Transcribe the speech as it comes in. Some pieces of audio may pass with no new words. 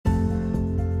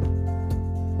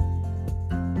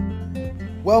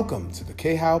Welcome to the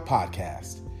K-How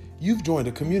Podcast. You've joined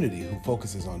a community who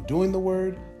focuses on doing the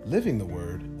Word, living the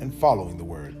Word, and following the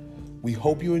Word. We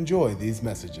hope you enjoy these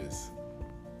messages.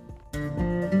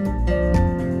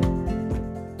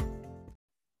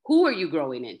 Who are you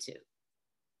growing into?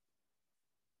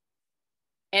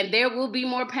 And there will be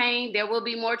more pain, there will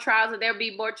be more trials, and there will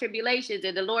be more tribulations.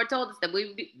 And the Lord told us that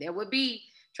there would be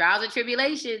trials and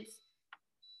tribulations,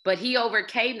 but he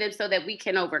overcame them so that we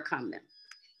can overcome them.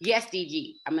 Yes,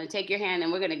 DG, I'm going to take your hand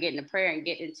and we're going to get into prayer and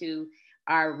get into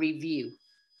our review.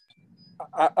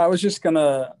 I was just going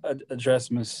to address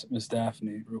Miss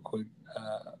Daphne real quick.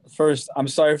 First, I'm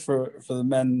sorry for the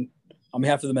men, on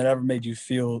behalf of the men that ever made you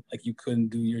feel like you couldn't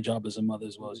do your job as a mother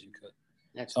as well as you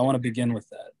could. So I want to begin with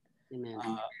that.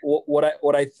 Amen.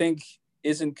 What I think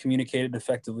isn't communicated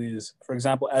effectively is, for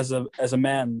example, as a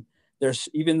man, there's,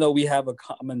 even though we have a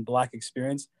common Black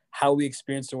experience, how we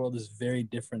experience the world is very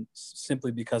different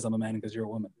simply because I'm a man and because you're a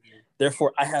woman. Yeah.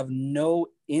 Therefore, I have no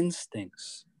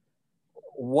instincts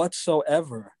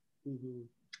whatsoever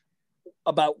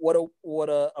about what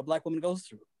a Black woman goes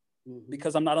through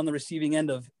because I'm not on the receiving end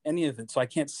of any of it. So I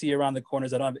can't see around the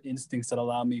corners. I don't have instincts that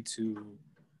allow me to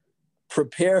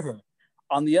prepare her.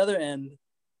 On the other end,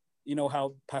 you know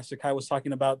how Pastor Kai was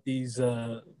talking about these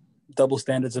double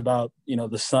standards about, you know,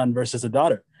 the son versus the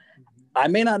daughter. I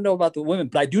may not know about the women,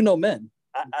 but I do know men.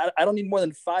 I don't need more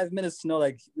than 5 minutes to know,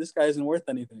 like, this guy isn't worth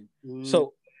anything.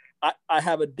 So I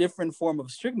have a different form of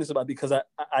strictness about it because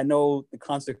I know the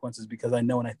consequences because I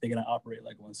know and I think and I operate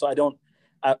like one. So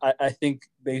I think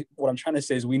what I'm trying to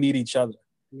say is we need each other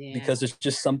because there's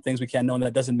just some things we can't know, and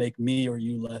that doesn't make me or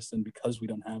you less than because we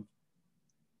don't have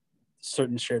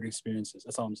certain shared experiences.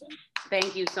 That's all I'm saying.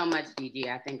 Thank you so much, DG.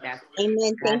 I think that's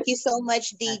Amen. Thank you so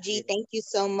much, DG. Thank you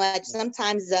so much.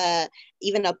 Sometimes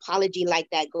even an apology like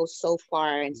that goes so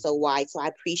far and so wide. So I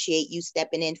appreciate you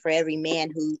stepping in for every man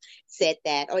who said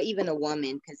that, or even a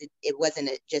woman, because it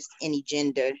wasn't just any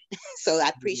gender. So I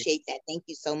appreciate that. Thank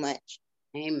you so much.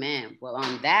 Amen. Well,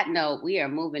 on that note, we are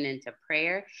moving into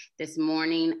prayer. This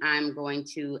morning, I'm going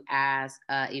to ask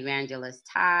Evangelist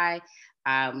Ty.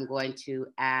 I'm going to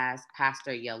ask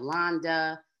Pastor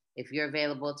Yolanda, if you're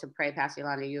available to pray. Pastor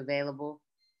Yolanda, are you available?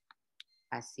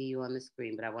 I see you on the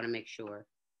screen, but I want to make sure.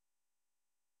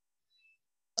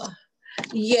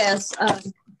 Yes,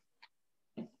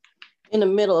 in the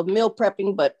middle of meal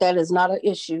prepping, but that is not an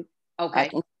issue. Okay.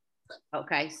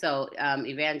 Okay, so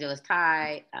Evangelist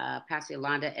Ty, Pastor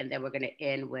Yolanda, and then we're going to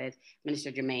end with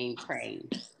Minister Jermaine praying.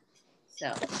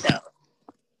 So.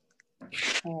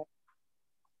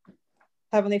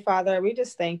 Heavenly Father, we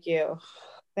just thank you.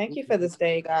 Thank you for this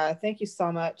day, God. Thank you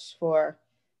so much for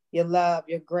your love,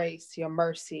 your grace, your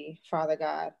mercy, Father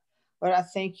God. Lord, I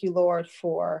thank you, Lord,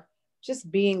 for just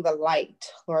being the light,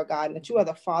 Lord God, and that you are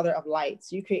the Father of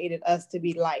lights. You created us to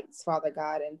be lights, Father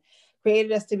God, and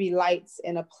created us to be lights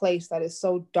in a place that is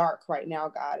so dark right now,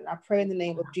 God. And I pray in the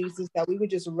name of Jesus that we would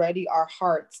just ready our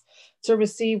hearts to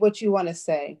receive what you want to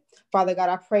say. Father God,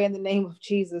 I pray in the name of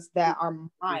Jesus that our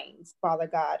minds, Father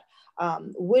God,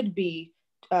 would be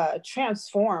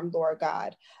transformed, Lord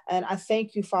God. And I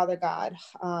thank you, Father God,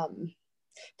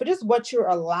 for just what you're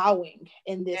allowing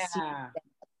in this season.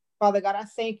 Father God, I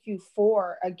thank you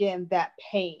for, again, that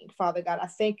pain. Father God, I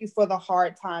thank you for the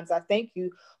hard times. I thank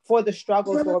you for the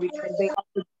struggles, Lord, because they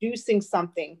are producing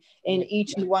something in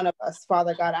each and one of us,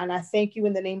 Father God. And I thank you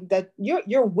in the name that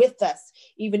you're with us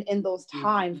even in those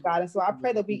times, God. And so I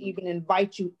pray that we even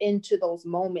invite you into those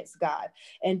moments, God,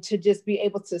 and to just be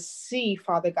able to see,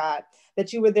 Father God,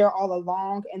 that you were there all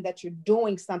along and that you're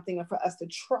doing something, and for us to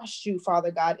trust you, Father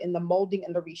God, in the molding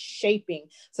and the reshaping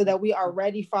so that we are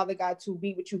ready, Father God, to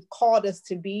be what you've called us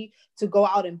to be, to go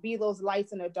out and be those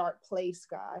lights in a dark place,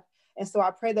 God. And so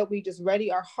I pray that we just ready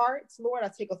our hearts, Lord. I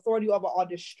take authority over all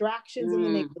distractions in the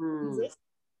name of Jesus,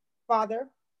 Father.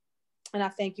 And I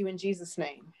thank you in Jesus'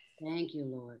 name. Thank you,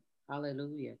 Lord.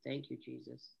 Hallelujah. Thank you,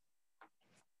 Jesus.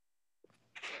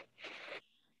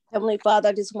 Heavenly Father,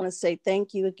 I just want to say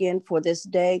thank you again for this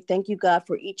day. Thank you, God,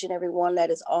 for each and every one that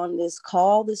is on this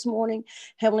call this morning.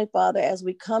 Heavenly Father, as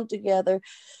we come together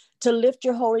to lift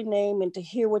your holy name and to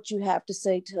hear what you have to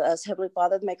say to us, Heavenly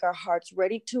Father, make our hearts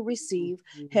ready to receive.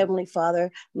 Heavenly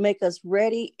Father, make us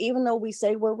ready. Even though we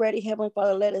say we're ready, Heavenly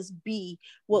Father, let us be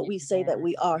what we say that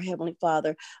we are, Heavenly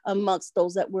Father, amongst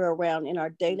those that we're around in our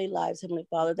daily lives, Heavenly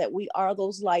Father, that we are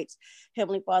those lights,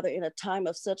 Heavenly Father, in a time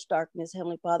of such darkness,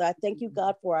 Heavenly Father. I thank you,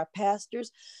 God, for our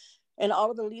pastors and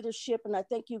all of the leadership. And I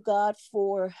thank you, God,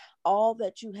 for all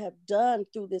that you have done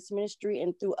through this ministry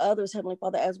and through others, Heavenly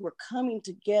Father, as we're coming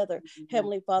together,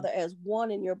 Heavenly Father, as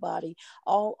one in your body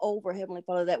all over, Heavenly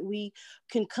Father, that we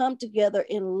can come together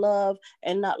in love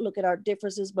and not look at our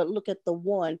differences, but look at the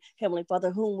one, Heavenly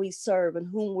Father, whom we serve and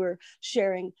whom we're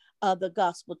sharing the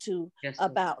gospel to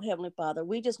about, Heavenly Father.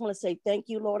 We just want to say thank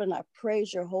you, Lord, and I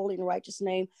praise your holy and righteous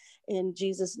name. In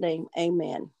Jesus' name,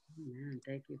 amen. Amen.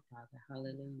 Thank you, Father.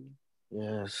 Hallelujah.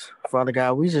 Yes. Father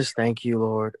God, we just thank you,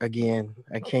 Lord. Again,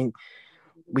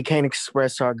 we can't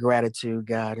express our gratitude,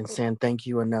 God, and saying thank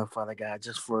you enough, Father God,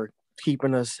 just for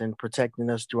keeping us and protecting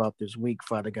us throughout this week,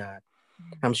 Father God.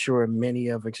 I'm sure many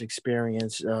of us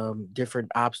experience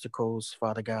different obstacles,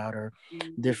 Father God, or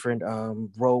different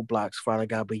roadblocks, Father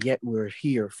God, but yet we're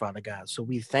here, Father God. So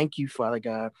we thank you, Father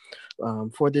God,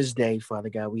 for this day, Father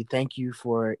God. We thank you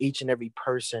for each and every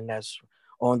person that's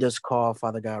on this call,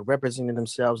 Father God, representing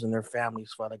themselves and their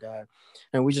families, Father God.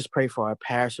 And we just pray for our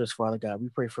pastors, Father God. We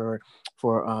pray for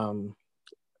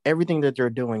everything that they're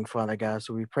doing, Father God.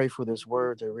 So we pray for this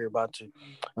word that we're about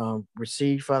to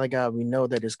receive, Father God. We know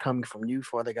that it's coming from you,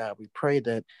 Father God. We pray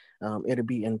that it'll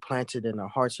be implanted in our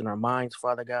hearts and our minds,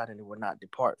 Father God, and it will not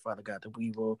depart, Father God, that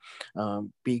we will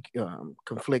be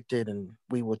conflicted and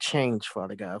we will change,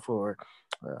 Father God, for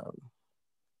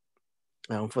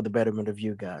the betterment of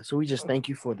you, God. So we just thank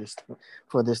you for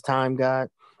this time, God.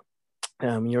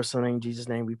 In your son name, Jesus'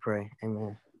 name, we pray.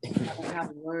 Amen. How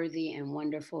worthy and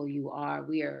wonderful you are.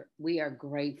 We are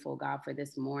grateful, God, for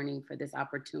this morning, for this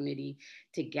opportunity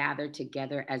to gather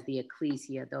together as the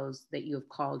ecclesia, those that you have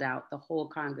called out, the whole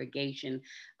congregation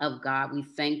of God. We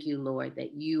thank you, Lord,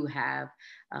 that you have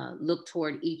looked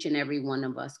toward each and every one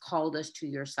of us, called us to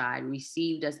your side,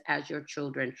 received us as your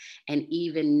children, and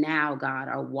even now, God,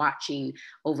 are watching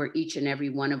over each and every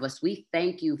one of us. We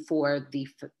thank you for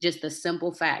just the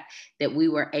simple fact that we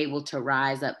were able to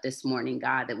rise up this morning,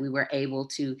 God, that we were able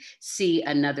to see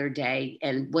another day,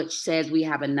 and which says we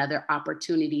have another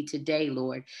opportunity today,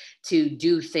 Lord, to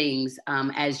do things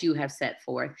as you have set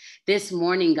forth. This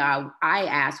morning, God, I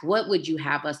ask, what would you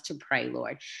have us to pray,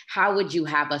 Lord? How would you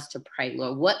have us to pray,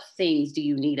 Lord? What things do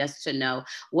you need us to know?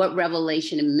 What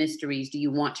revelation and mysteries do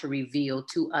you want to reveal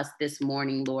to us this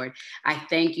morning, Lord? I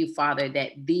thank you, Father,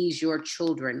 that these, your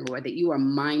children, Lord, that you are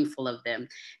mindful of them,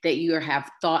 that you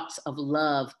have thoughts of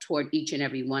love toward each and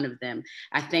every one of them.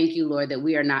 I thank you, Lord, that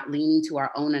we are not leaning to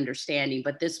our own understanding,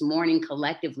 but this morning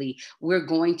collectively, we're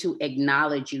going to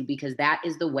acknowledge you because that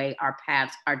is the way our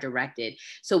paths are directed.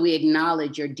 So we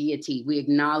acknowledge your deity. We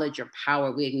acknowledge your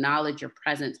power. We acknowledge your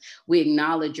presence. We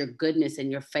acknowledge your goodness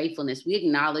and your faithfulness. We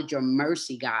acknowledge your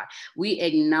mercy, God. We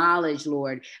acknowledge,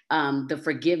 Lord, the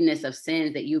forgiveness of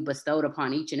sins that you bestowed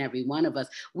upon each and every one of us.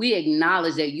 We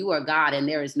acknowledge that you are God and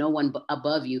there is no one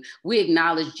above you. We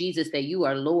acknowledge, Jesus, that you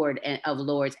are Lord of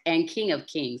Lords and King of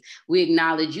Kings. We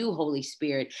acknowledge you, Holy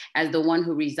Spirit, as the one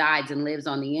who resides and lives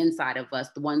on the inside of us,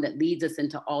 the one that leads us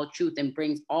into all truth and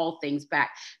brings all things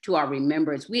back to our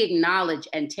remembrance. We acknowledge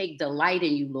and take delight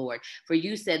in you, Lord, for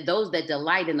you said those that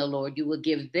delight in the Lord, you will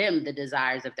give them the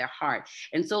desires of their heart.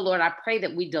 And so, Lord, I pray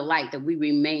that we delight, that we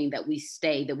remain, that we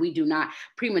stay, that we do not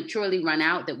prematurely run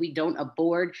out, that we don't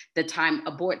abort the time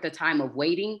of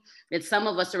waiting, that some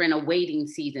of us are in a waiting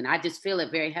season. I just feel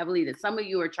it very heavily that some of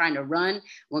you are trying to run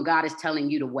when God is telling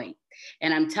you to wait.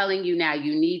 And I'm telling you now,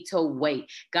 you need to wait.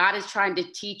 God is trying to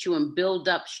teach you and build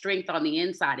up strength on the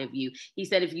inside of you. He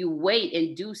said, if you wait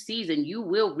in due season, you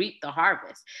will reap the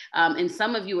harvest. And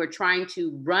some of you are trying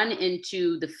to run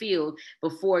into the field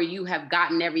before you have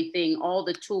gotten everything, all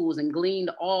the tools and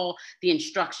gleaned all the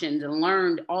instructions and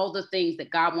learned all the things that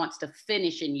God wants to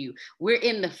finish in you. We're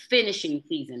in the finishing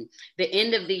season, the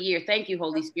end of the year. Thank you,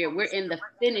 Holy Spirit. We're in the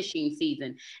finishing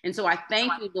season. And so I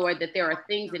thank you, Lord, that there are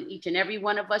things in each and every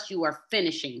one of us you are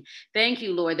finishing. Thank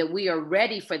you, Lord, that we are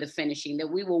ready for the finishing, that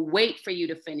we will wait for you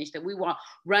to finish, that we will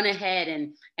run ahead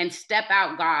and step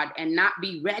out, God, and not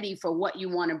be ready for what you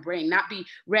want to bring, not be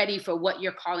ready for what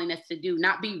you're calling us to do,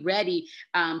 not be ready.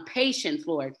 Patience,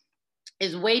 Lord,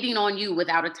 is waiting on you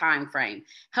without a time frame.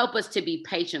 Help us to be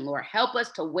patient, Lord. Help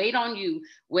us to wait on you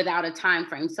without a time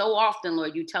frame. So often,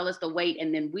 Lord, you tell us to wait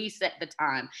and then we set the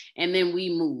time and then we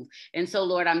move. And so,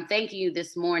 Lord, I'm thanking you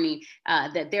this morning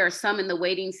that there are some in the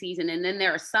waiting season, and then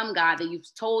there are some, God, that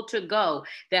you've told to go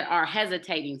that are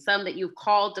hesitating, some that you've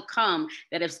called to come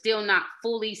that have still not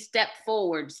fully stepped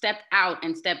forward, stepped out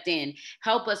and stepped in.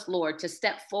 Help us, Lord, to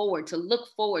step forward, to look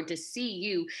forward, to see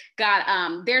you.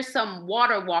 God, there's some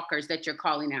water walkers that you're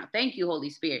calling out. Thank you, Holy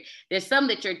Spirit. There's some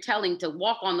that you're telling to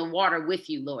walk on the water with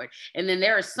you, Lord. And then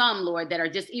there are some, Lord, that are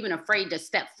just even afraid to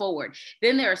step forward.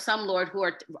 Then there are some, Lord, who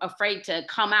are afraid to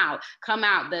come out,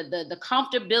 the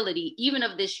comfortability, even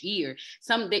of this year.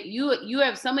 Some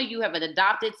that some of you have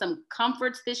adopted some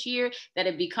comforts this year that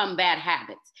have become bad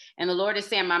habits. And the Lord is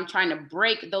saying, I'm trying to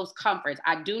break those comforts.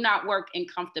 I do not work in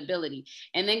comfortability.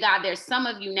 And then God, there's some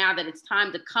of you now that it's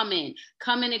time to come in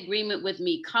agreement with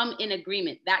me, come in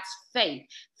agreement. That's faith,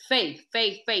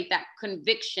 that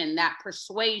conviction, that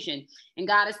persuasion. And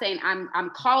God is saying,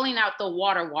 I'm calling out the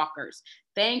water walkers.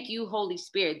 Thank you, Holy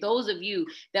Spirit. Those of you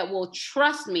that will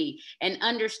trust me and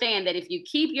understand that if you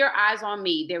keep your eyes on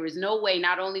me, there is no way,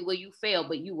 not only will you fail,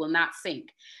 but you will not sink.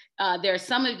 There are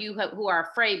some of you who are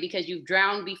afraid because you've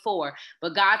drowned before,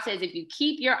 but God says, if you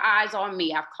keep your eyes on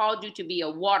me, I've called you to be a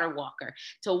water walker,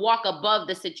 to walk above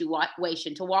the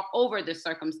situation, to walk over the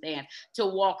circumstance, to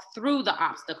walk through the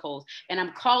obstacles. And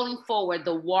I'm calling forward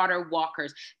the water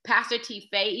walkers. Pastor T.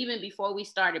 Faye, even before we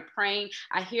started praying,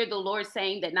 I hear the Lord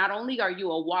saying that not only are you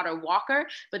a water walker,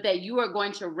 but that you are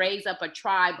going to raise up a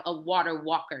tribe of water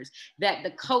walkers, that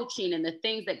the coaching and the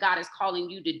things that God is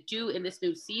calling you to do in this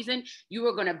new season, you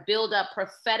are going to build up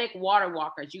prophetic water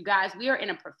walkers. You guys, we are in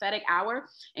a prophetic hour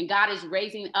and God is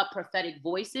raising up prophetic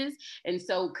voices. And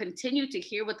so continue to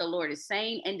hear what the Lord is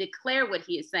saying and declare what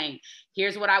he is saying.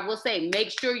 Here's what I will say.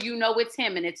 Make sure you know it's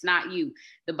him and it's not you.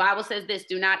 The Bible says this,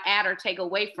 do not add or take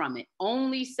away from it.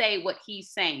 Only say what he's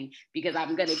saying, because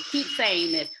I'm going to keep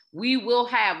saying this. We will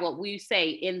have what we say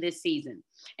in this season.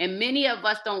 And many of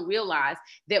us don't realize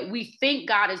that we think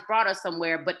God has brought us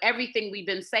somewhere, but everything we've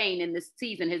been saying in this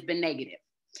season has been negative.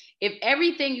 If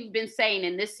everything you've been saying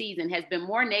in this season has been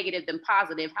more negative than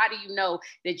positive, how do you know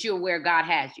that you're where God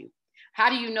has you? How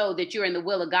do you know that you're in the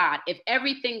will of God? If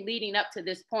everything leading up to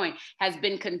this point has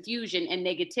been confusion and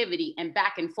negativity and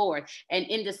back and forth and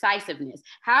indecisiveness,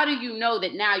 how do you know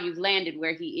that now you've landed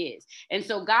where he is? And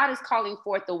so God is calling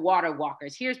forth the water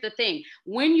walkers. Here's the thing.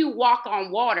 When you walk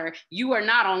on water, you are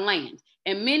not on land.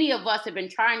 And many of us have been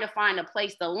trying to find a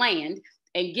place to land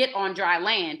and get on dry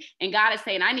land. And God is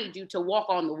saying, I need you to walk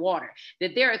on the water,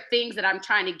 that there are things that I'm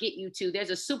trying to get you to. There's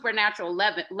a supernatural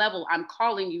level I'm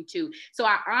calling you to. So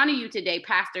I honor you today,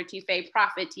 Pastor Tife,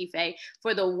 Prophet Tife,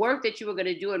 for the work that you are going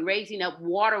to do in raising up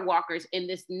water walkers in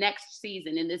this next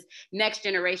season, in this next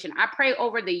generation. I pray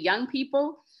over the young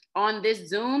people on this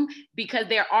Zoom, because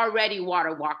they're already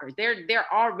water walkers. They're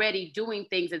already doing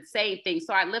things and saying things.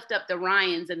 So I lift up the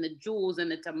Ryans and the Jules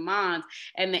and the Tamans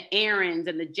and the Aarons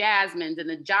and the Jasmines and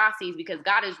the Jossies, because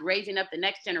God is raising up the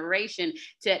next generation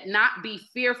to not be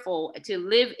fearful, to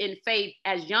live in faith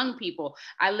as young people.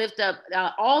 I lift up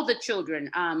all the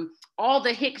children, all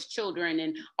the Hicks children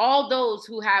and all those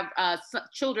who have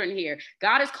children here.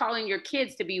 God is calling your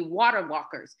kids to be water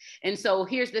walkers. And so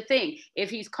here's the thing. If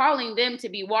he's calling them to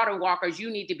be water walkers,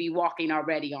 you need to be walking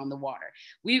already on the water.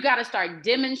 We've got to start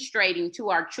demonstrating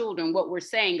to our children what we're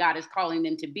saying God is calling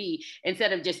them to be,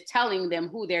 instead of just telling them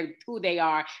who they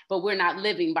are, but we're not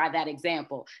living by that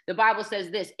example. The Bible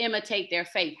says this, imitate their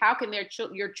faith. How can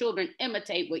your children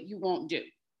imitate what you won't do?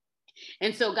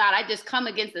 And so, God, I just come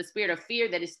against the spirit of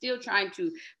fear that is still trying to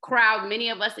crowd many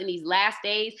of us in these last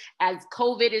days as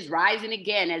COVID is rising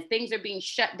again, as things are being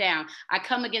shut down. I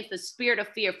come against the spirit of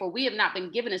fear, for we have not been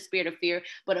given a spirit of fear,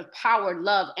 but of power,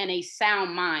 love, and a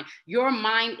sound mind. Your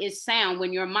mind is sound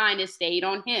when your mind is stayed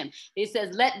on him. It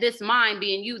says, let this mind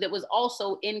be in you that was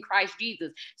also in Christ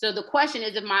Jesus. So the question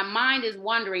is, if my mind is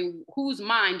wondering, whose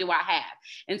mind do I have?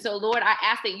 And so, Lord, I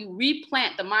ask that you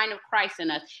replant the mind of Christ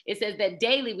in us. It says that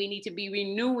daily we need to be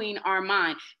renewing our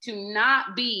mind, to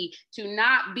not be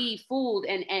fooled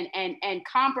and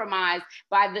compromised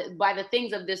by the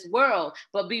things of this world,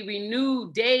 but be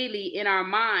renewed daily in our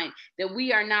mind, that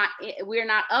we're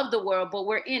not of the world, but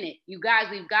we're in it. You guys,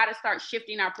 we've got to start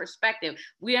shifting our perspective.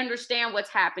 We understand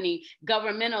what's happening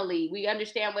governmentally. We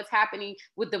understand what's happening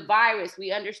with the virus.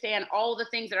 We understand all the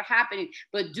things that are happening,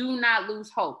 but do not lose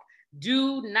hope.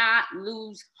 Do not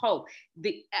lose hope.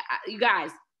 You guys,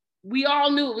 we all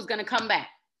knew it was going to come back.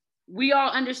 We all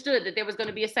understood that there was going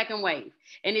to be a second wave.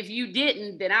 And if you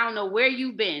didn't, then I don't know where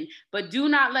you've been, but do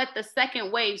not let the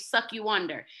second wave suck you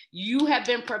under. You have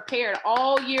been prepared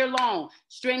all year long,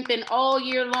 strengthened all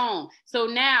year long. So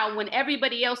now when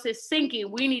everybody else is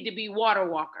sinking, we need to be water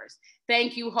walkers.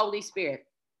 Thank you, Holy Spirit.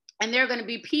 And there are going to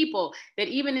be people that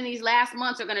even in these last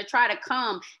months are going to try to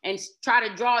come and try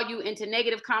to draw you into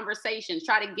negative conversations,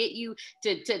 try to get you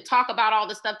to talk about all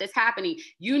the stuff that's happening.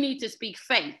 You need to speak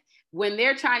faith. When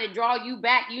they're trying to draw you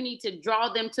back, you need to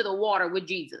draw them to the water with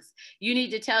Jesus. You need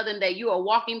to tell them that you are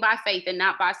walking by faith and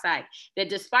not by sight. That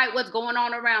despite what's going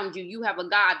on around you, you have a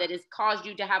God that has caused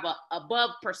you to have an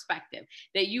above perspective.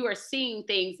 That you are seeing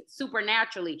things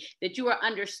supernaturally. That you are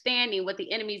understanding what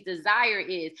the enemy's desire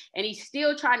is. And he's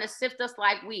still trying to sift us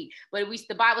like wheat. But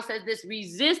the Bible says this: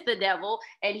 resist the devil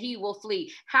and he will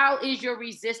flee. How is your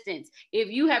resistance? If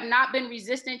you have not been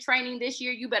resistant training this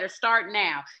year, you better start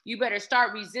now. You better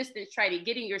start resistance training,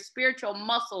 getting your spiritual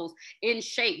muscles in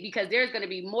shape, because there's going to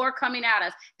be more coming at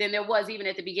us than there was even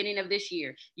at the beginning of this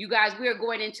year. You guys, we are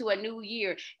going into a new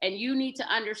year, and you need to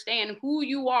understand who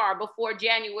you are before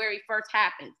January 1st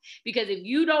happens. Because if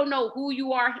you don't know who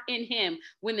you are in him,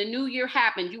 when the new year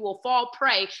happens, you will fall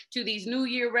prey to these new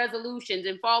year resolutions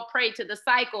and fall prey to the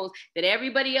cycles that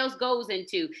everybody else goes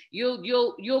into.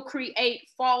 You'll create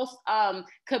false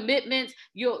commitments.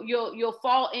 You'll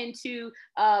fall into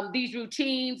these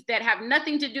routines that have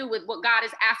nothing to do with what God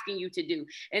is asking you to do.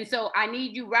 And so I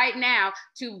need you right now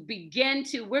to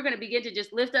we're going to begin to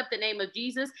just lift up the name of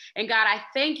Jesus. And God, I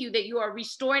thank you that you are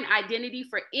restoring identity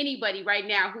for anybody right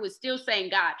now who is still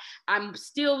saying, God, I'm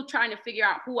still trying to figure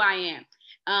out who I am.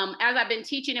 As I've been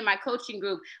teaching in my coaching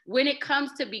group, when it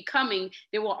comes to becoming,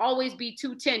 there will always be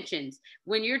two tensions.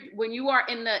 When you are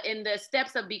in the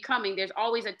steps of becoming, there's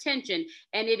always a tension,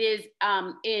 and it is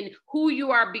in who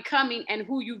you are becoming and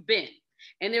who you've been.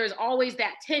 And there is always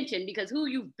that tension, because who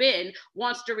you've been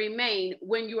wants to remain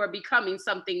when you are becoming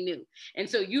something new. And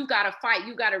so you've got to fight.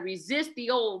 You got to resist the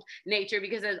old nature,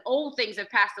 because as old things have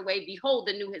passed away, behold,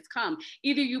 the new has come.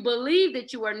 Either you believe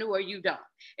that you are new or you don't.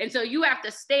 And so you have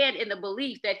to stand in the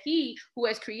belief that he who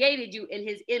has created you in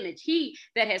his image, he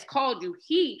that has called you,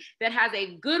 he that has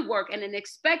a good work and an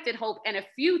expected hope and a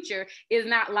future is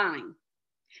not lying.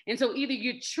 And so either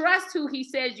you trust who he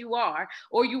says you are,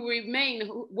 or you remain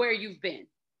where you've been.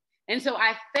 And so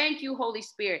I thank you, Holy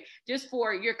Spirit, just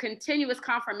for your continuous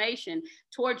confirmation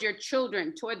towards your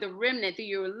children, toward the remnant, that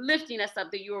you're lifting us up,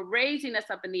 that you're raising us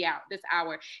up in this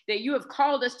hour, that you have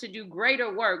called us to do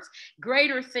greater works,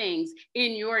 greater things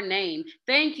in your name.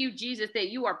 Thank you, Jesus, that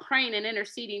you are praying and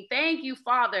interceding. Thank you,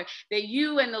 Father, that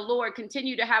you and the Lord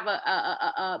continue to have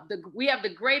we have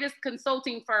the greatest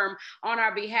consulting firm on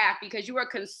our behalf, because you are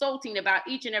consulting about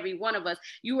each and every one of us.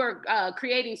 You are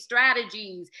creating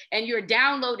strategies, and you're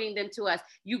downloading them to us.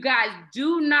 You guys,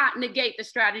 do not negate the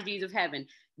strategies of heaven.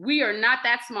 We are not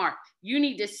that smart. You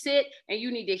need to sit and you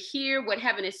need to hear what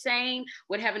heaven is saying,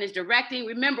 what heaven is directing.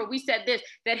 Remember, we said this,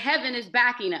 that heaven is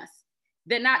backing us.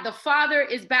 That not the Father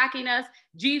is backing us,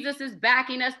 Jesus is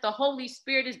backing us, the Holy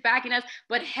Spirit is backing us,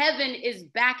 but heaven is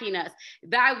backing us.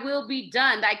 Thy will be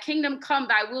done, thy kingdom come,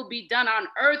 thy will be done on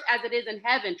earth as it is in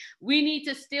heaven. We need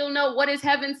to still know, what is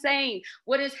heaven saying?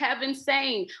 What is heaven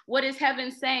saying? What is heaven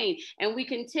saying? And we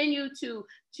continue to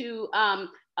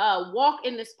walk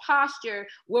in this posture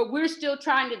where we're still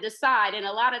trying to decide. And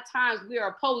a lot of times we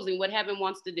are opposing what heaven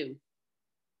wants to do,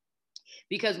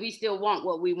 because we still want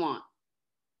what we want.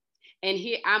 And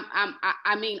here,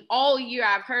 I mean, all year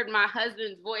I've heard my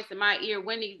husband's voice in my ear,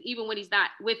 even when he's not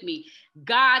with me.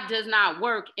 God does not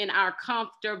work in our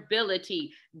comfortability.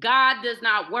 God does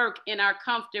not work in our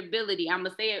comfortability. I'm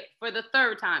going to say it for the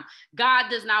third time.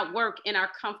 God does not work in our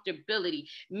comfortability.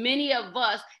 Many of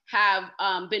us have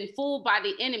been fooled by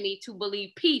the enemy to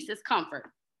believe peace is comfort.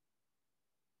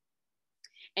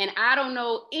 And I don't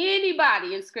know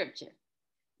anybody in scripture,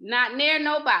 not near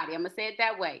nobody, I'm going to say it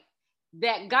that way,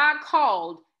 that God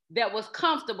called that was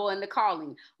comfortable in the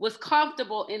calling, was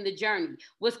comfortable in the journey,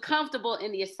 was comfortable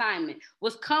in the assignment,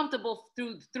 was comfortable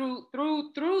through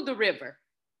the river.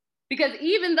 Because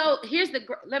even though,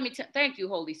 thank you,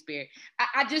 Holy Spirit.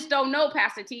 I just don't know,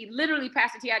 Pastor T. Literally,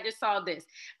 Pastor T, I just saw this.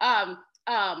 God,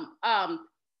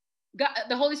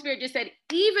 the Holy Spirit just said,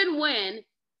 even when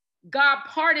God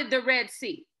parted the Red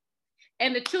Sea,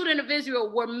 and the children of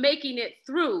Israel were making it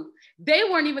through, they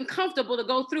weren't even comfortable to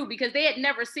go through, because they had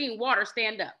never seen water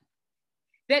stand up.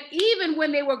 That even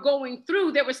when they were going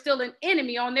through, there was still an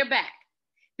enemy on their back.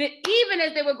 That even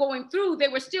as they were going through, they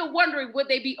were still wondering, would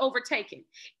they be overtaken?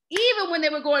 Even when they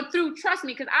were going through, trust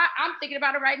me, because I'm thinking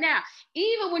about it right now.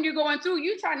 Even when you're going through,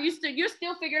 you're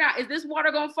still figuring out, is this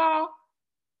water gonna fall?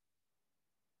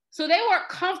 So they weren't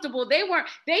comfortable.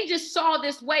 They just saw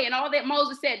this way, and all that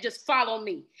Moses said, just follow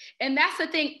me. And that's the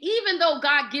thing, even though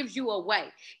God gives you a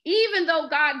way, even though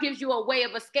God gives you a way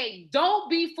of escape, don't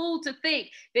be fooled to think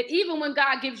that even when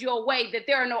God gives you a way, that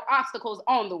there are no obstacles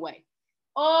on the way.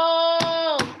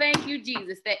 Oh, thank you, Jesus.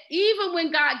 this, that even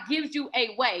when God gives you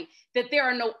a way, that there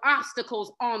are no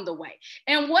obstacles on the way.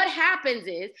 And what happens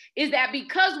is that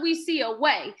because we see a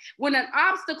way, when an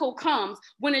obstacle comes,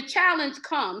 when a challenge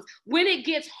comes, when it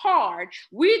gets hard,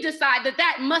 we decide that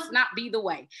that must not be the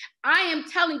way. I am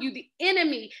telling you, the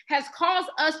enemy has caused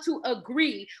us to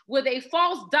agree with a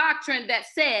false doctrine that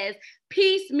says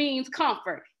peace means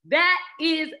comfort. That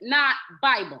is not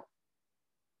Bible.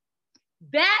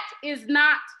 That is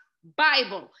not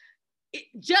Bible.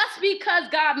 Just because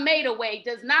God made a way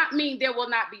does not mean there will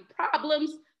not be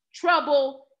problems,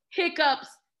 trouble, hiccups,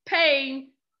 pain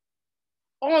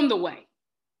on the way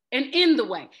and in the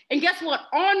way. And guess what?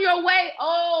 On your way,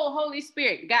 oh, Holy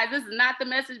Spirit. Guys, this is not the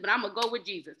message, but I'm going to go with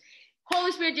Jesus.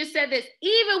 Holy Spirit just said this.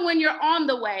 Even when you're on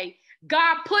the way,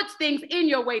 God puts things in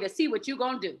your way to see what you're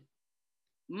going to do.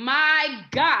 My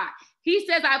God. He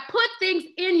says, I put things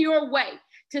in your way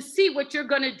to see what you're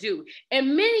going to do.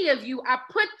 And many of you, I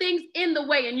put things in the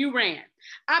way and you ran.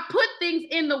 I put things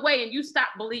in the way and you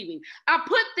stopped believing. I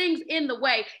put things in the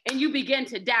way and you begin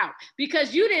to doubt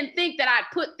because you didn't think that I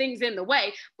put things in the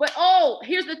way. But oh,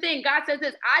 here's the thing. God says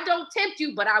this, I don't tempt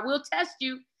you, but I will test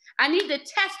you. I need to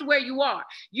test where you are.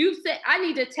 You said, I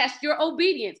need to test your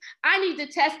obedience. I need to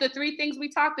test the three things we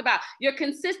talked about, your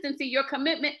consistency, your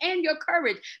commitment, and your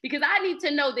courage, because I need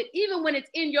to know that even when it's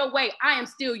in your way, I am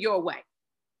still your way.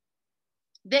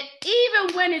 That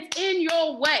even when it's in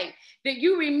your way, that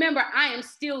you remember I am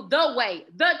still the way,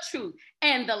 the truth,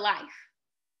 and the life.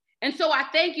 And so I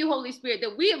thank you, Holy Spirit,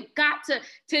 that we have got to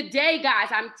today, guys,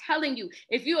 I'm telling you,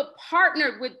 if you have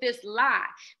partnered with this lie,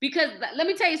 because let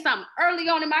me tell you something, early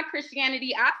on in my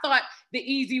Christianity, I thought the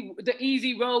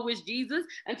easy road was Jesus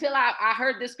until I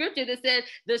heard the scripture that says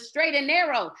the straight and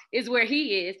narrow is where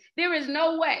he is. There is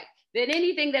no way that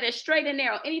anything that is straight and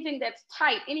narrow, anything that's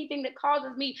tight, anything that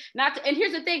causes me not to, and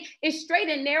here's the thing, it's straight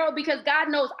and narrow because God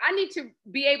knows I need to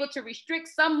be able to restrict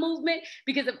some movement,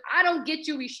 because if I don't get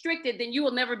you restricted, then you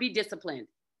will never be disciplined.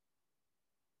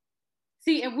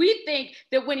 See, and we think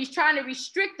that when he's trying to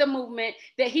restrict the movement,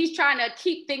 that he's trying to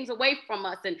keep things away from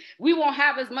us and we won't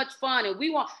have as much fun and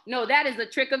we won't, no, that is a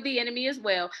trick of the enemy as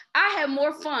well. I have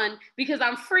more fun because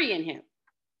I'm free in him.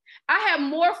 I have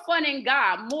more fun in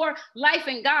God, more life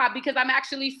in God, because I'm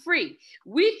actually free.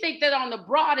 We think that on the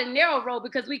broad and narrow road,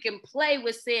 because we can play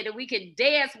with sin and we can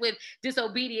dance with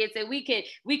disobedience and we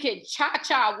can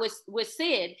cha-cha with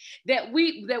sin, that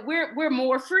we're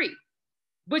more free.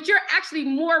 But you're actually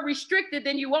more restricted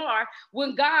than you are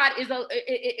when God is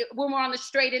when we're on the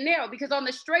straight and narrow, because on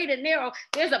the straight and narrow,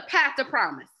 there's a path to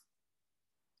promise.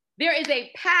 There is a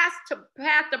path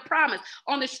to promise.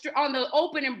 On the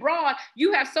open and broad,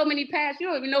 you have so many paths, you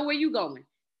don't even know where you're going.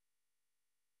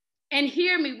 And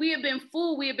hear me, we have been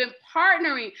fooled. We have been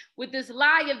partnering with this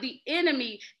lie of the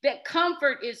enemy that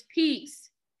comfort is peace.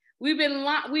 We've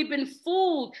been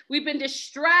fooled. We've been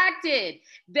distracted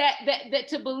that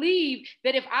to believe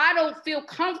that if I don't feel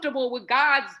comfortable with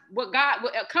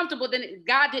comfortable, then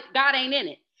God ain't in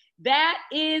it. That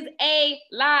is a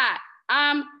lie.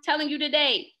 I'm telling you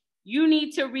today. You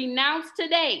need to renounce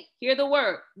today. Hear the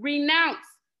word, renounce,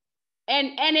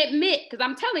 and admit, because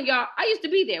I'm telling y'all, I used to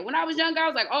be there. When I was younger, I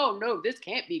was like, oh no, this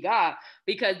can't be God,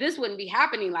 because this wouldn't be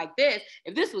happening like this.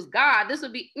 If this was God, this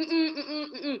would be,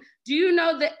 Do you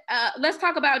know that, let's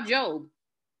talk about Job.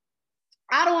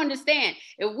 I don't understand.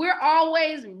 If we're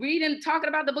always talking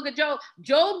about the book of Job,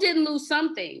 Job didn't lose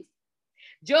some things.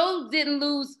 Job didn't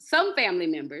lose some family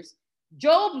members.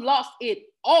 Job lost it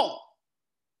all.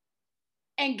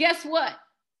 And guess what?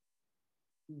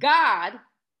 God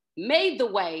made the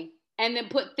way and then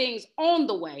put things on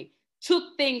the way,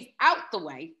 took things out the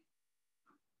way.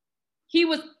 He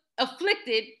was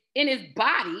afflicted in his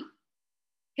body.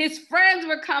 His friends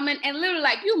were coming and literally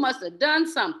like, you must have done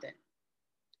something.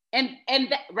 And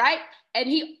right? And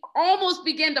he almost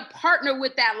began to partner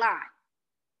with that lie.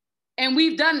 And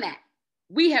we've done that.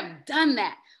 We have done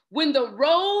that. When the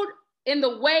road in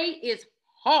the way is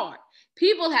hard,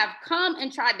 people have come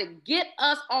and tried to get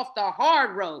us off the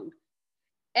hard road.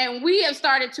 And we have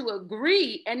started to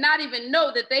agree and not even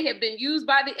know that they have been used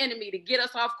by the enemy to get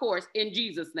us off course in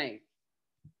Jesus' name.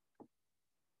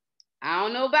 I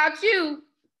don't know about you,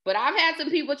 but I've had some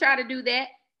people try to do that.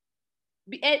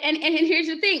 And here's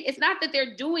the thing. It's not that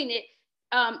they're doing it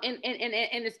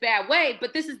in this bad way,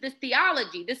 but this is this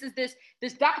theology. This is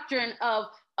this doctrine of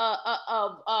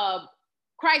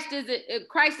Christ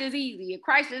is easy, and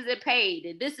Christ is paid,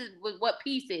 and this is what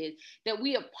peace is, that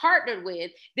we have partnered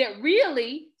with, that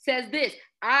really says this: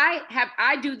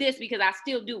 I do this because I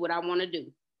still do what I want to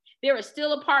do. There is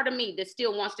still a part of me that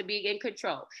still wants to be in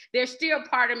control. There's still a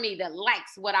part of me that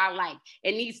likes what I like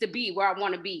and needs to be where I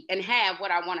want to be and have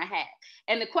what I want to have.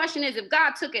 And the question is, if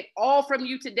God took it all from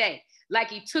you today, like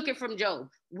he took it from Job,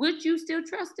 would you still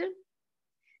trust him?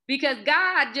 Because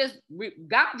God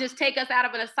just take us out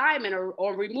of an assignment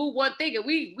or remove one thing and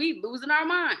we losing our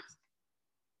minds.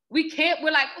 We're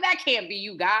like, well, that can't be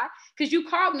you, God, because you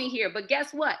called me here. But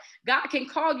guess what? God can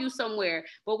call you somewhere.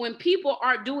 But when people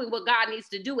aren't doing what God needs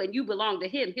to do and you belong to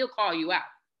him, he'll call you out.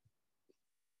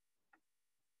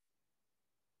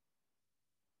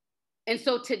 And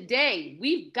so today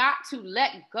we've got to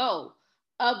let go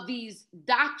of these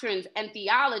doctrines and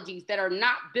theologies that are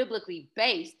not biblically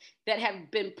based, that have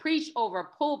been preached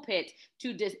over pulpits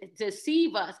to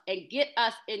deceive us and get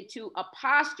us into a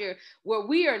posture where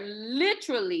we are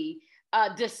literally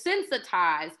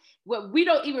desensitized, where we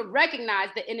don't even recognize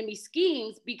the enemy's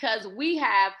schemes because we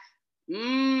have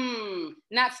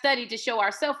not studied to show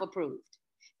ourselves approved.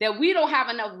 That we don't have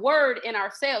enough word in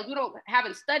ourselves.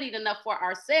 Haven't studied enough for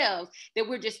ourselves, that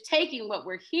we're just taking what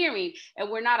we're hearing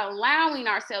and we're not allowing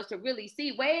ourselves to really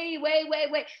see, wait.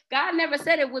 God never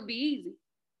said it would be easy.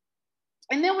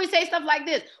 And then we say stuff like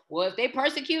this. Well, if they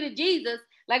persecuted Jesus,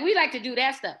 like we like to do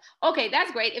that stuff. Okay, that's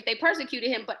great if they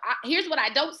persecuted him. But here's what I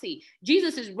don't see.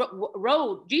 Jesus's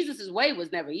way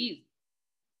was never easy.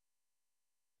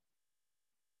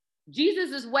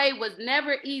 Jesus' way was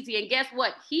never easy. And guess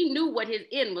what? He knew what his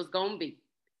end was going to be.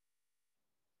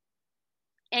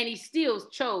 And he still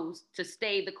chose to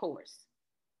stay the course.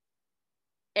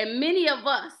 And many of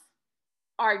us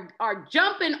are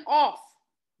jumping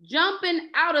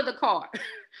out of the car.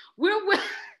 We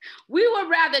would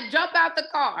rather jump out the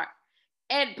car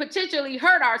and potentially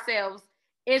hurt ourselves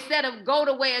instead of go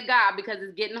the way of God because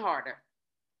it's getting harder.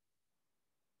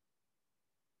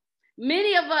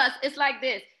 Many of us, it's like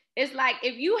this. It's like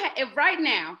if right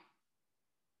now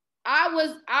I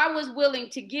was willing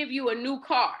to give you a new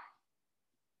car,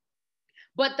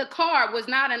 but the car was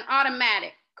not an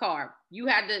automatic car.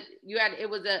 It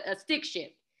was a stick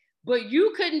shift, but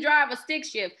you couldn't drive a stick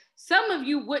shift. Some of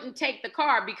you wouldn't take the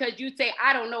car because you'd say,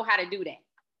 I don't know how to do that.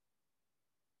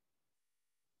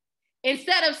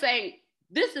 Instead of saying,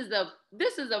 this is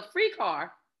a free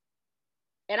car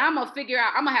and I'm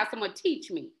gonna have someone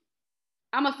teach me.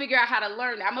 I'm going to figure out how to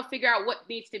learn. I'm going to figure out what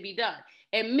needs to be done.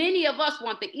 And many of us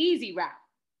want the easy route.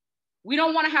 We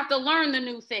don't want to have to learn the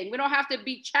new thing. We don't have to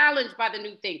be challenged by the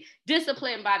new thing,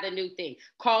 disciplined by the new thing,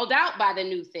 called out by the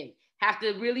new thing, have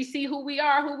to really see who we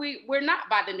are, we're not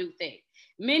by the new thing.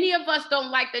 Many of us don't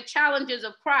like the challenges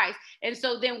of Christ. And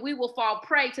so then we will fall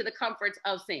prey to the comforts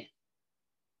of sin.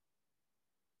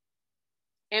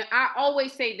 And I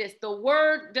always say this, the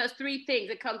word does three things.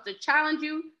 It comes to challenge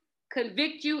you,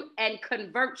 convict you, and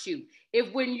convert you.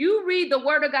 If when you read the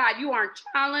word of God, you aren't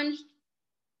challenged,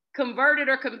 converted,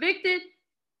 or convicted,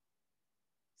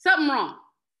 something wrong.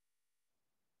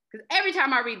 Because every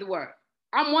time I read the word,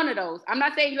 I'm one of those. I'm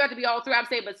not saying you have to be all through. I'm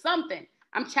saying, but something.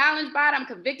 I'm challenged by it. I'm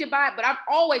convicted by it.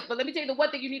 But let me tell you the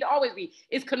one thing you need to always be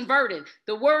is converted.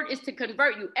 The word is to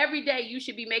convert you. Every day you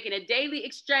should be making a daily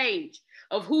exchange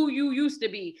of who you used to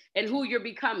be and who you're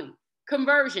becoming.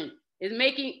 Conversion is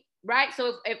making, right?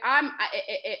 So if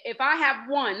I have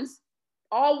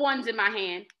all ones in my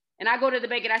hand, and I go to the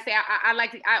bank and I say,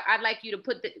 I'd like you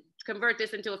to convert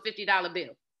this into a $50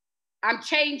 bill. I'm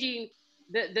changing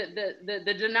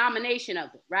the denomination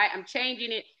of it, right? I'm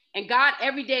changing it. And God,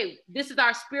 every day, this is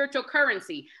our spiritual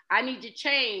currency. I need to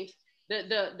change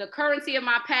the currency of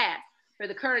my past for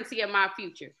the currency of my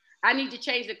future. I need to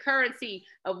change the currency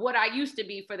of what I used to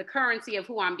be for the currency of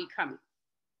who I'm becoming.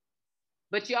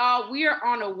 But y'all, we are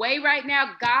on a way right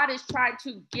now. God is trying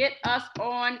to get us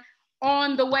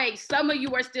on the way. Some of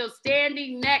you are still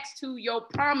standing next to your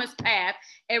promised path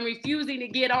and refusing to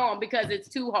get on because it's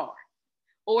too hard,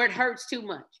 or it hurts too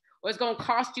much, or it's going to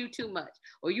cost you too much,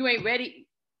 or you ain't ready.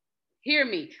 Hear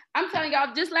me. I'm telling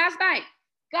y'all, just last night,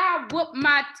 God whooped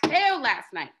my tail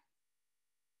last night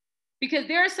because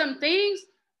there are some things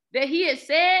that he has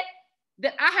said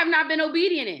that I have not been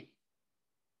obedient in.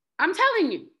 I'm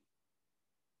telling you.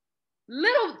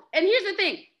 And here's the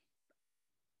thing.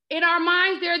 In our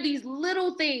minds, there are these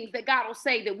little things that God will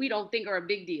say that we don't think are a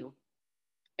big deal.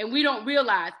 And we don't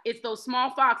realize it's those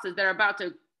small foxes that are about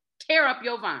to tear up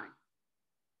your vine.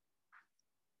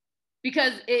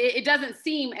 Because it doesn't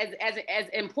seem as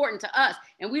important to us.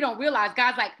 And we don't realize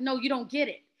God's like, no, you don't get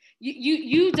it.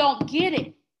 You don't get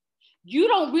it. You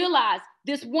don't realize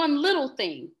this one little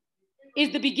thing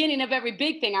is the beginning of every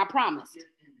big thing I promised.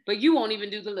 But you won't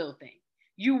even do the little thing.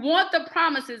 You want the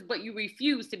promises, but you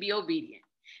refuse to be obedient.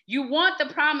 You want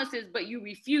the promises, but you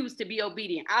refuse to be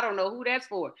obedient. I don't know who that's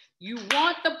for. You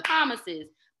want the promises,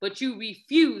 but you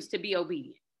refuse to be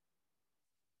obedient.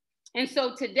 And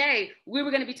so today we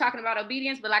were going to be talking about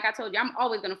obedience, but like I told you, I'm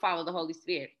always going to follow the Holy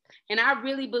Spirit. And I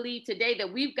really believe today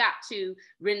that we've got to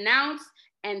renounce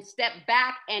and step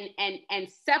back and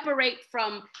separate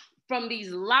from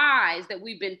these lies that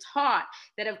we've been taught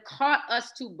that have caught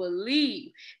us to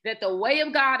believe that the way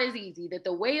of God is easy, that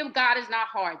the way of God is not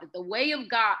hard, that the way of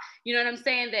God, you know what I'm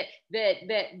saying?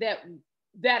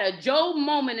 That a Job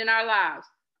moment in our lives.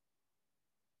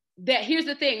 That here's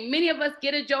the thing, many of us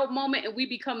get a Job moment and we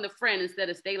become the friend instead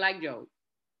of stay like Job.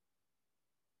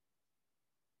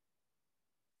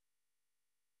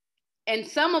 And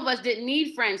some of us didn't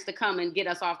need friends to come and get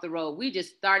us off the road. We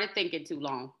just started thinking too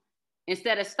long.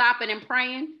 Instead of stopping and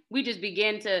praying, we just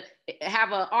began to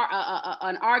have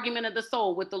an argument of the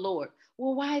soul with the Lord.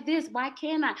 Well, why this? Why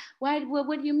can't I?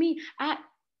 What do you mean? I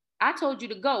told you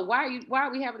to go. Why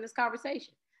are we having this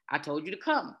conversation? I told you to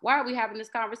come. Why are we having this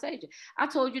conversation? I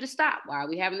told you to stop. Why are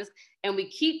we having this? And we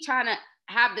keep trying to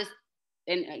have this,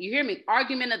 and you hear me,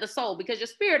 argument of the soul, because your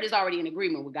spirit is already in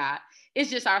agreement with God. It's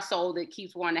just our soul that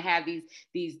keeps wanting to have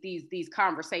these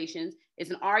conversations. It's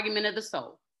an argument of the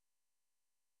soul.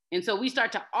 And so we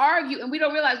start to argue and we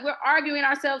don't realize we're arguing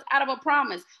ourselves out of a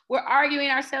promise. We're arguing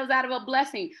ourselves out of a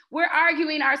blessing. We're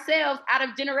arguing ourselves out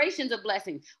of generations of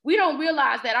blessings. We don't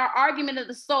realize that our argument of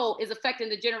the soul is affecting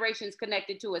the generations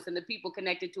connected to us and the people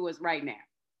connected to us right now.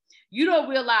 You don't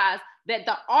realize that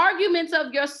the arguments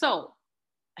of your soul,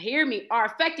 hear me, are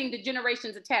affecting the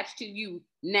generations attached to you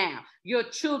now, your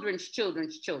children's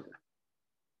children's children.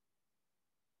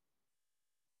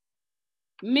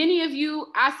 Many of you,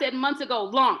 I said months ago,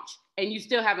 launch, and you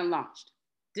still haven't launched.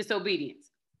 Disobedience.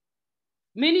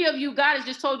 Many of you, God has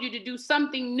just told you to do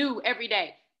something new every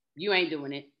day. You ain't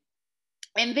doing it.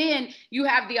 And then you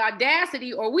have the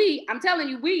audacity, or I'm telling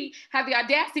you, we have the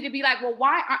audacity to be like, well,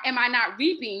 why am I not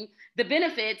reaping the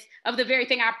benefits of the very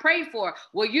thing I prayed for?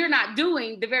 Well, you're not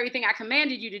doing the very thing I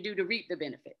commanded you to do to reap the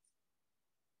benefits.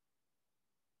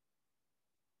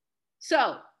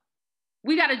 So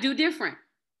we got to do different.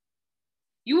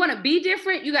 You want to be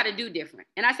different, you got to do different.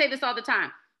 And I say this all the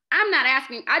time. I'm not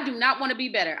asking, I do not want to be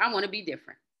better. I want to be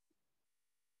different.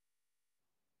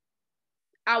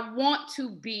 I want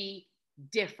to be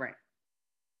different.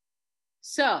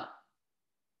 So,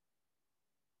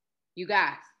 you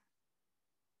guys,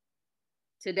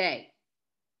 today,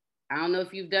 I don't know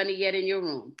if you've done it yet in your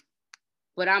room,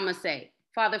 but I'm going to say,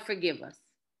 Father, forgive us.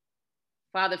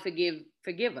 Father,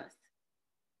 forgive us.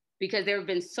 Because there have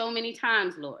been so many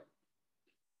times, Lord,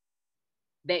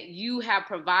 that you have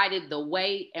provided the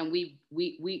way, and we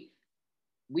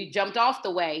jumped off the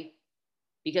way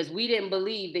because we didn't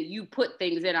believe that you put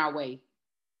things in our way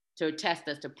to test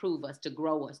us, to prove us, to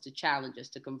grow us, to challenge us,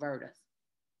 to convert us.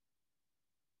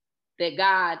 That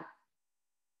God,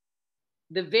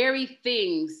 the very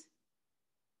things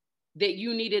that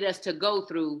you needed us to go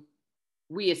through,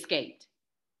 we escaped.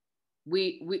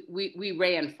 We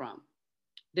ran from.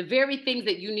 The very things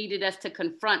that you needed us to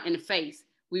confront and face,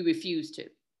 we refuse to.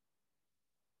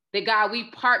 That God,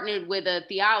 we partnered with a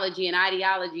theology and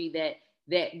ideology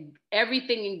that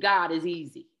everything in God is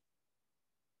easy.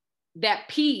 That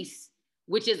peace,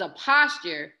 which is a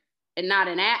posture and not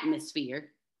an atmosphere,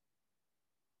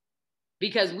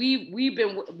 because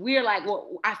we're like,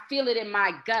 well, I feel it in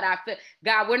my gut. I feel,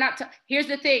 God, we're not, here's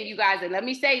the thing, you guys, and let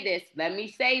me say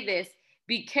this.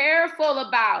 Be careful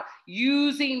about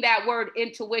using that word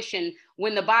intuition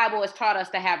when the Bible has taught us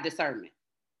to have discernment.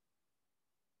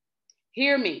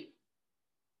 Hear me.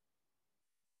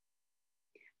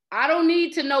 I don't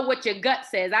need to know what your gut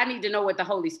says. I need to know what the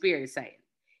Holy Spirit is saying.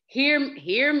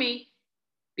 Hear me.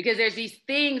 Because there's these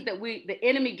things that the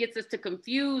enemy gets us to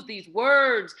confuse, these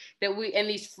words and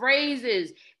these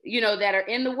phrases, that are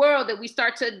in the world that we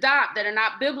start to adopt that are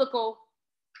not biblical.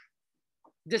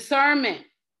 Discernment.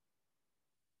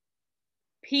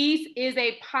 Peace is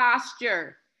a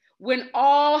posture. When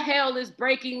all hell is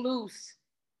breaking loose,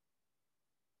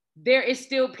 there is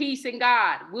still peace in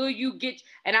God. Will you get,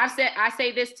 and I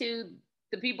say this to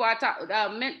the people I talk,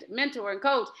 mentor and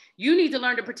coach, you need to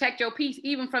learn to protect your peace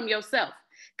even from yourself.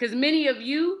 Because many of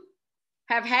you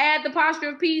have had the posture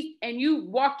of peace and you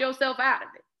walked yourself out of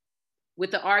it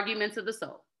with the arguments of the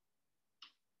soul.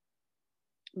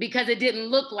 Because it didn't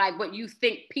look like what you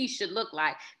think peace should look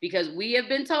like. Because we have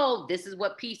been told this is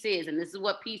what peace is and this is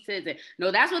what peace isn't.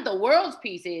 No, that's what the world's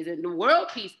peace is and the world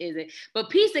peace isn't. But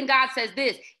peace in God says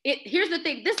this. Here's the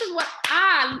thing. This is what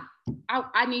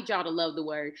I need y'all to love the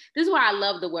word. This is why I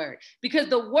love the word. Because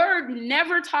the word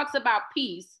never talks about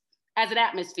peace as an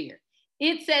atmosphere.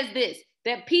 It says this.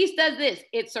 That peace does this.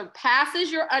 It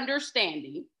surpasses your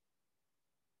understanding.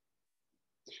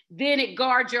 Then it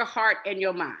guards your heart and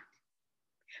your mind.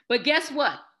 But guess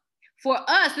what? For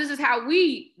us, this is how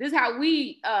we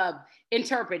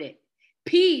interpret it.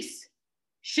 Peace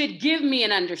should give me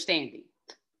an understanding.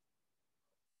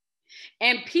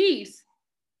 And peace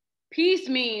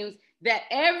means that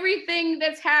everything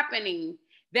that's happening,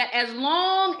 that as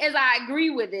long as I agree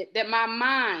with it, that my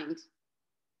mind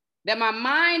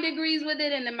agrees with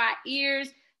it and that my ears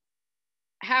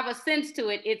have a sense to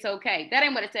it, it's okay. That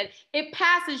ain't what it said. It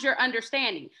passes your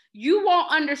understanding. You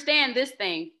won't understand this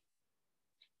thing.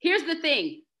 Here's the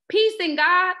thing. Peace in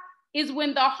God is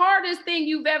when the hardest thing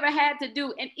you've ever had to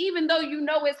do, and even though you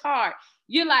know it's hard,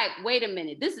 you're like, wait a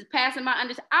minute, this is passing my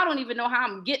understanding. I don't even know how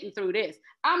I'm getting through this.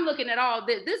 I'm looking at all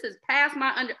this. This is past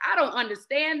my I don't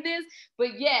understand this,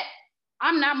 but yet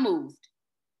I'm not moved.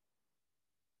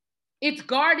 It's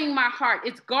guarding my heart.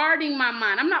 It's guarding my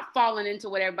mind. I'm not falling into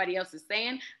what everybody else is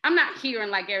saying. I'm not hearing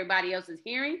like everybody else is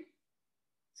hearing.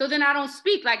 So then I don't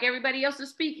speak like everybody else is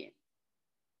speaking.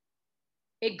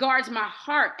 It guards my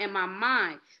heart and my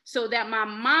mind so that my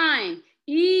mind,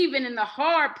 even in the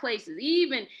hard places,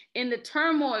 even in the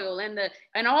turmoil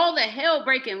and all the hell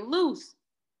breaking loose,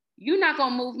 you're not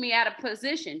going to move me out of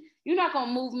position. You're not going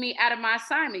to move me out of my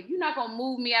assignment. You're not going to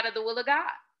move me out of the will of God.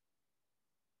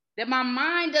 That my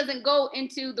mind doesn't go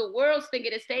into the world's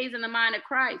thinking, it stays in the mind of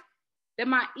Christ. That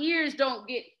my ears don't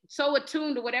get so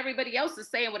attuned to what everybody else is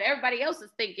saying, what everybody else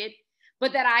is thinking,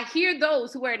 but that I hear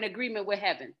those who are in agreement with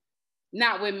heaven,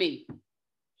 not with me.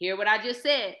 Hear what I just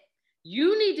said.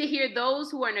 You need to hear those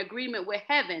who are in agreement with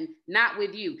heaven, not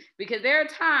with you. Because there are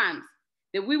times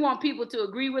that we want people to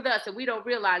agree with us and we don't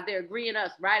realize they're agreeing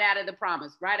us right out of the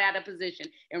promise, right out of position,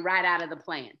 and right out of the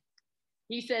plan.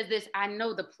 He says this, I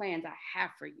know the plans I have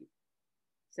for you,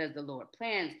 says the Lord.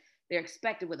 Plans, they're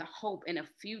expected with a hope and a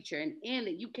future, an end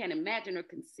that you can't imagine or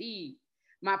conceive.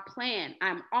 My plan,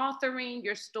 I'm authoring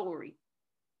your story.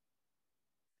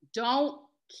 Don't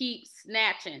keep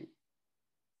snatching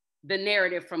the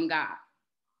narrative from God.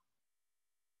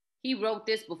 He wrote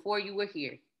this before you were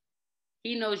here.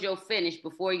 He knows you'll finish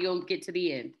before you'll get to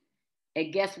the end.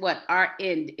 And guess what? Our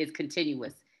end is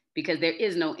continuous because there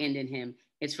is no end in him.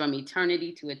 It's from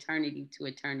eternity to eternity to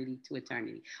eternity to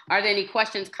eternity. Are there any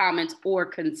questions, comments, or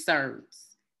concerns?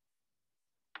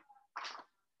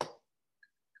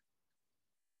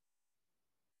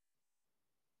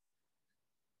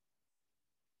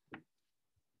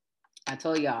 I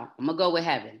told y'all, I'm going to go with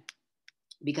heaven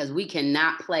because we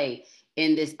cannot play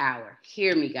in this hour.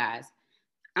 Hear me, guys.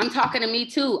 I'm talking to me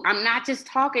too. I'm not just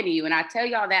talking to you. And I tell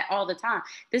y'all that all the time.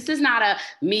 This is not a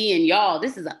me and y'all.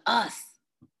 This is a us.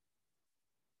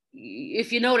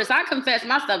 If you notice, I confess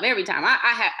my stuff every time.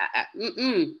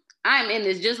 I'm in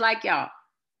this just like y'all.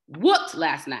 Whooped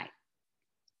last night.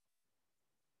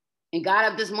 And got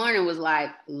up this morning and was like,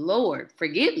 Lord,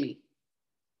 forgive me.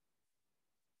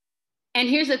 And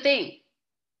here's the thing.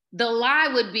 The lie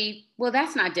would be, well,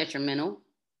 that's not detrimental.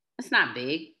 That's not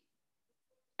big.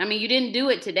 I mean, you didn't do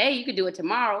it today. You could do it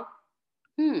tomorrow.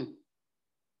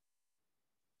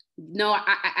 No,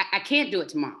 I can't do it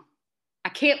tomorrow. I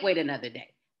can't wait another day.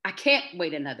 I can't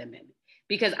wait another minute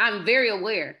because I'm very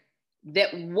aware that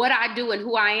what I do and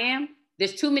who I am,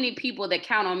 there's too many people that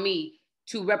count on me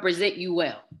to represent you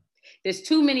well. There's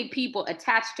too many people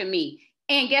attached to me.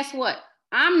 And guess what?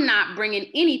 I'm not bringing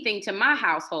anything to my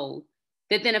household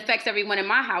that then affects everyone in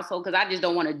my household because I just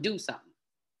don't want to do something.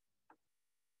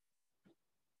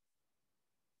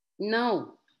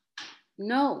 No.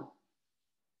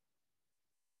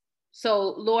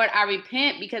 So, Lord, I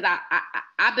repent because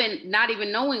I've been not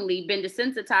even knowingly been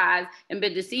desensitized and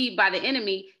been deceived by the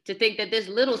enemy to think that this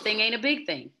little thing ain't a big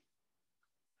thing.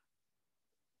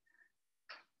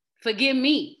 Forgive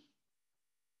me.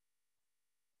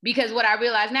 Because what I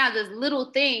realize now is this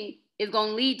little thing is going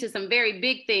to lead to some very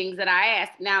big things that I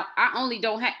ask. Now, I only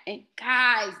don't have, and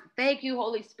guys, thank you,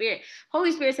 Holy Spirit.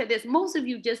 Holy Spirit said this, most of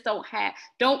you just don't have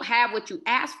what you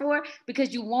asked for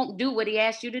because you won't do what he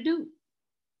asked you to do.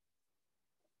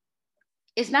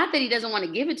 It's not that he doesn't want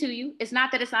to give it to you. It's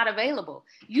not that it's not available.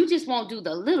 You just won't do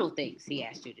the little things he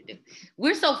asked you to do.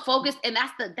 We're so focused, and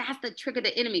that's the trick of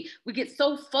the enemy. We get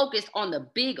so focused on the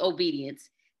big obedience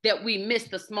that we miss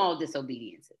the small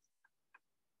disobediences.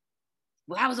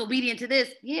 Well, I was obedient to this.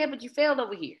 Yeah, but you failed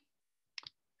over here.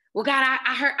 Well, God,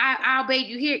 I obeyed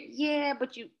you here. Yeah,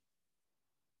 but you.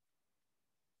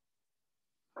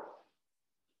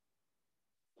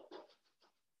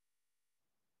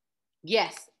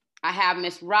 Yes. I have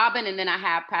Miss Robin, and then I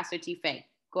have Pastor T. Faye.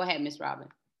 Go ahead, Miss Robin.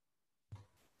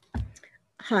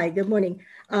 Hi, good morning.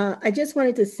 I just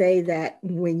wanted to say that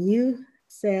when you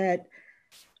said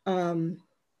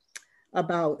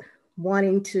about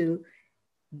wanting to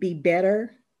be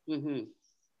better. Mm-hmm.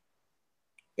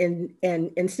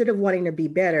 And instead of wanting to be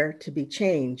better, to be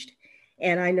changed.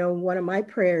 And I know one of my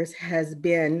prayers has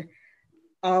been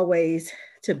always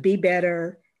to be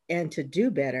better and to do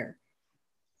better.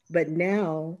 But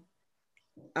now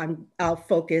I'll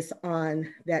focus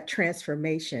on that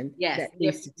transformation that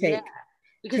needs to take.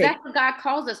 Because that's what God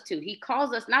calls us to. He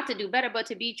calls us not to do better, but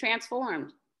to be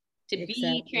transformed. To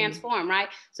be transformed, right?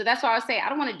 So that's why I say I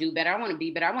don't want to do better. I want to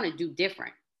be better. I want to do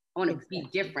different. I want to be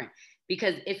different.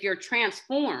 Because if you're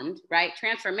transformed, right?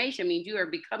 Transformation means you are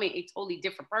becoming a totally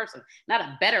different person, not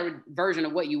a better version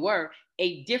of what you were,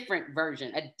 a different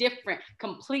version, a different,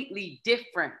 completely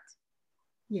different.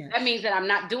 Yes. That means that I'm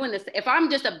not doing this. If I'm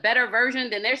just a better version,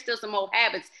 then there's still some old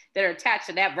habits that are attached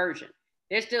to that version.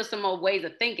 There's still some old ways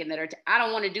of thinking that are, I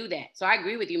don't want to do that. So I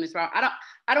agree with you, Ms. Rob. I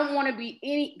don't want to be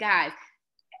any, guys,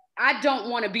 I don't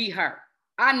want to be her.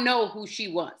 I know who she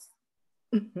was.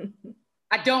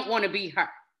 I don't want to be her.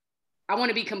 I want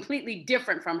to be completely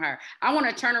different from her. I want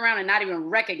to turn around and not even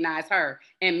recognize her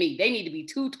and me. They need to be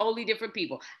two totally different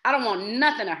people. I don't want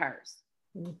nothing of hers.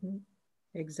 Mm-hmm.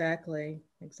 Exactly.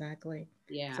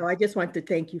 Yeah. So I just want to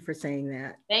thank you for saying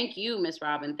that. Thank you, Miss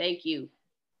Robin. Thank you.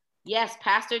 Yes,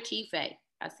 Pastor Tife,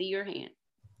 I see your hand.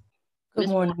 Good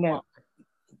morning, ma'am.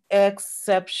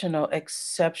 Exceptional.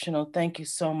 Thank you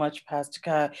so much, Pastor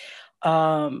Kai.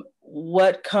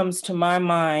 What comes to my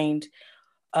mind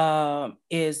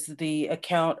is the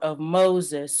account of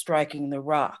Moses striking the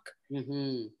rock.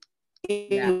 Mm-hmm.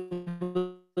 It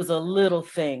was a little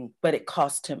thing, but it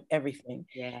cost him everything.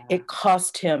 Yeah. It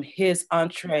cost him his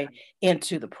entree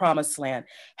into the promised land.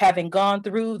 Having gone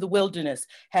through the wilderness,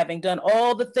 having done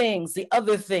all the things, the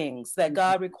other things that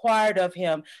God required of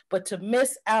him, but to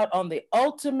miss out on the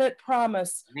ultimate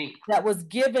promise that was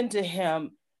given to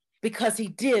him because he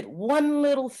did one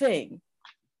little thing.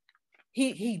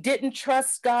 He didn't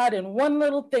trust God in one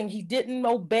little thing. He didn't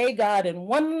obey God in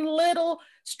one little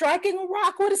striking a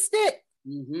rock with a stick.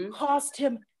 Mm-hmm. Cost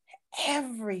him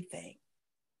everything.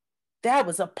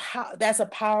 That's a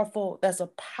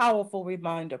powerful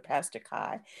reminder, Pastor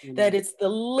Kai, that it's the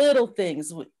little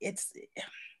things. It's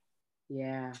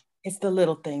the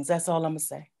little things. That's all I'm gonna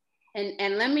say.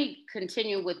 And let me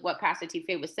continue with what Pastor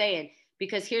Tife was saying,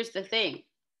 because here's the thing.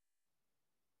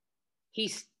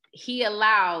 He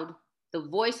allowed the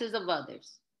voices of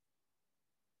others,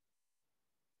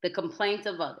 the complaints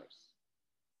of others,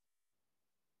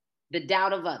 the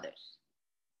doubt of others,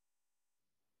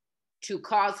 to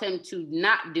cause him to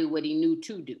not do what he knew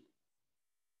to do.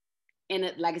 And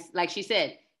it, like she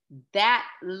said, that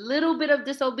little bit of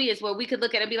disobedience where we could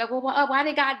look at it and be like, well, why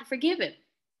did God forgive him?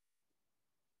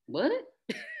 What?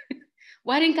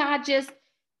 Why didn't God just,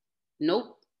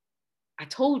 nope, I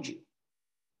told you.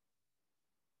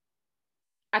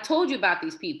 I told you about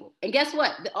these people. And guess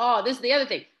what? This is the other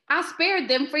thing. I spared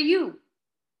them for you.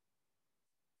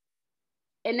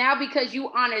 And now because you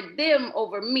honored them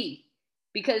over me,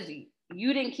 because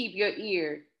you didn't keep your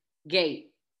ear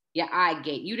gate, your eye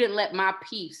gate, you didn't let my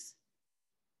peace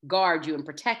guard you and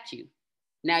protect you.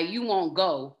 Now you won't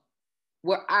go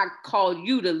where I called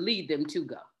you to lead them to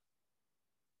go.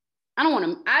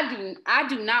 I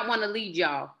do not want to lead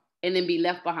y'all and then be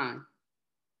left behind.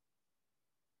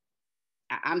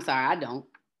 I'm sorry, I don't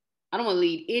want to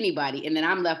lead anybody and then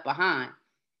I'm left behind.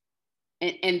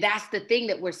 And that's the thing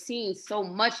that we're seeing so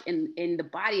much in the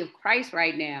body of Christ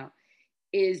right now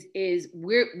is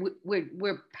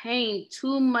we're paying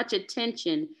too much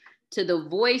attention to the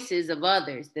voices of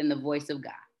others than the voice of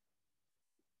God.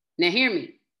 Now hear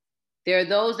me. There are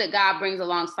those that God brings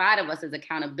alongside of us as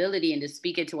accountability and to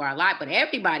speak into our life, but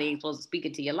everybody ain't supposed to speak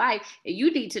into your life. And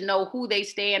you need to know who they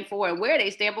stand for and where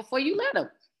they stand before you let them.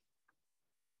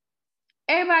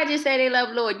 Everybody just say they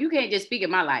love Lord. You can't just speak in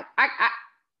my life.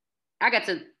 I got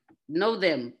to know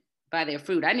them by their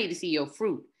fruit. I need to see your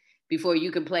fruit before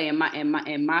you can play in my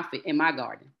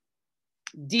garden.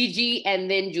 DG and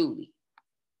then Julie.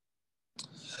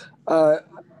 I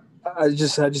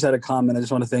just had a comment. I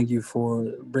just want to thank you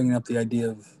for bringing up the idea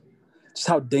of just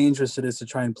how dangerous it is to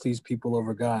try and please people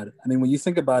over God. I mean, when you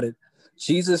think about it,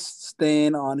 Jesus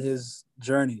staying on his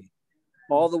journey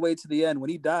all the way to the end, when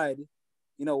he died,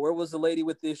 where was the lady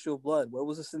with the issue of blood? Where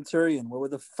was the centurion? Where were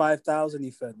the 5,000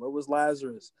 he fed? Where was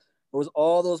Lazarus? Where was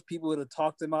all those people that had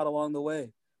talked him out along the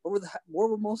way? Where were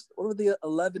the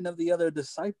 11 of the other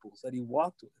disciples that he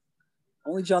walked with?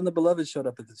 Only John the Beloved showed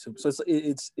up at the tomb. So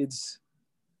it's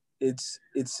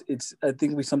I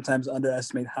think we sometimes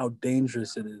underestimate how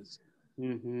dangerous it is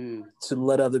to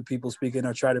let other people speak in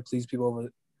or try to please people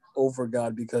over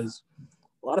God, because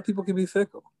A lot of people can be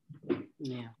fickle.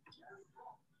 Yeah.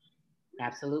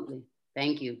 Absolutely.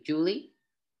 Thank you. Julie?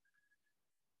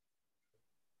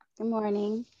 Good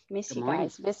morning. Miss Good you morning.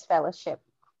 guys. Miss Fellowship.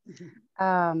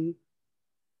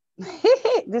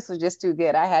 This was just too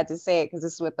good. I had to say it because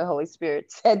this is what the Holy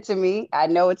Spirit said to me. I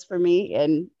know it's for me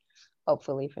and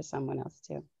hopefully for someone else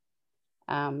too.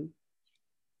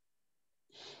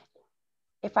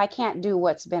 If I can't do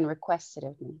what's been requested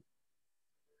of me,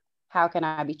 how can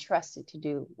I be trusted to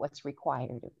do what's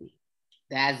required of me?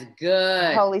 That's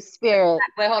good. Holy Spirit.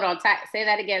 Wait, hold on. Say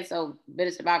that again so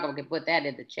Minister Malcolm can put that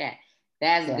in the chat.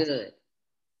 That's good.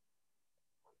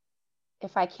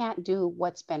 If I can't do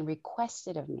what's been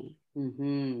requested of me,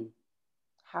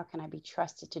 how can I be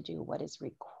trusted to do what is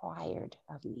required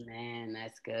of me? Man,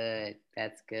 that's good.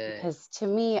 That's good. Because to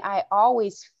me, I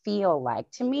always feel like,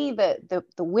 to me, the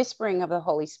whispering of the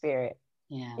Holy Spirit,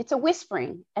 it's a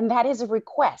whispering, and that is a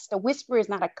request. A whisper is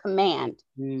not a command.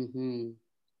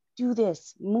 Do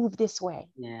this, move this way.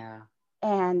 Yeah.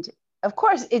 And of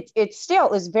course, it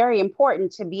still is very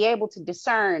important to be able to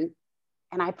discern,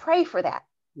 and I pray for that.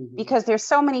 Because there's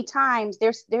so many times,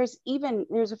 there's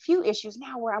a few issues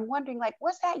now where I'm wondering, like,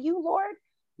 was that you, Lord?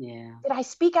 Yeah. Did I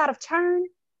speak out of turn?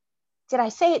 Did I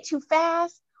say it too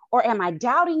fast? Or am I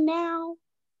doubting now?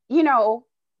 You know,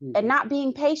 and not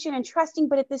being patient and trusting.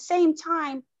 But at the same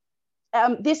time,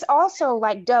 this also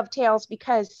like dovetails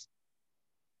because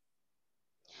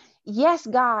yes,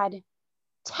 God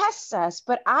tests us,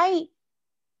 but I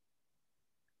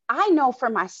know for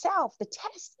myself, the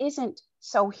test isn't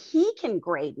so he can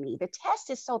grade me. The test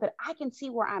is so that I can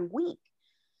see where I'm weak.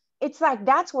 It's like,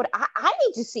 that's what I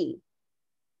need to see,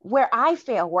 where I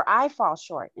fail, where I fall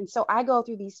short. And so I go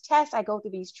through these tests, I go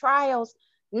through these trials,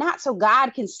 not so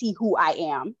God can see who I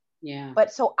am,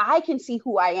 but so I can see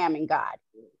who I am in God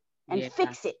and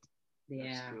fix it.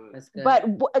 Yeah, that's good. But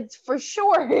for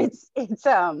sure, it's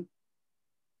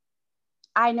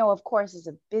I know, of course, as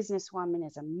a businesswoman,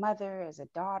 as a mother, as a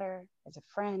daughter, as a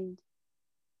friend,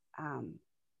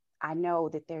 I know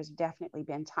that there's definitely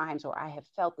been times where I have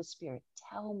felt the Spirit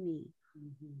tell me,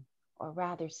 or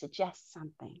rather suggest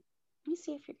something. Let me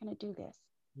see if you're going to do this.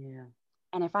 Yeah.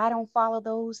 And if I don't follow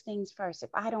those things first, if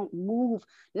I don't move,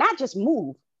 not just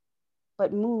move,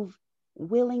 but move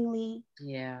willingly,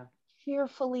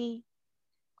 cheerfully,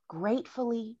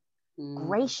 gratefully,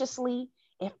 graciously,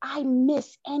 if I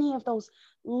miss any of those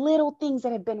little things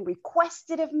that have been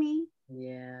requested of me,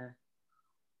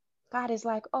 God is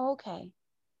like, oh, okay,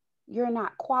 you're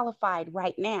not qualified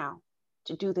right now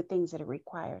to do the things that are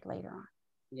required later on.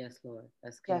 Yes, Lord.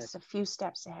 That's good. Just a few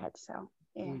steps ahead. So,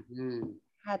 yeah.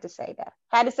 Had to say that.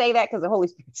 Had to say that because the Holy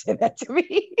Spirit said that to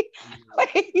me.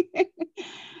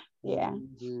 Yeah.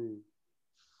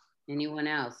 Anyone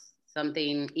else?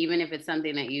 Something, even if it's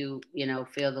something that you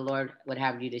feel the Lord would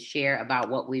have you to share about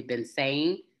what we've been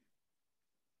saying,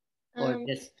 or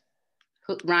just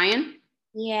Ryan?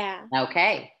 Yeah.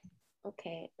 Okay.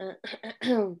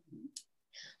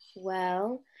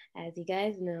 Well, as you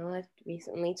guys know, I've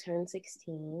recently turned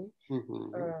 16.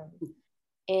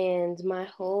 And my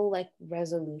whole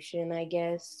resolution, I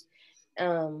guess,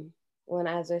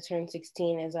 as I turned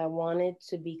 16 is I wanted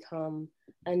to become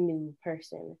a new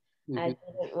person. I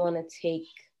didn't want to take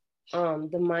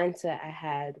the mindset I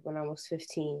had when I was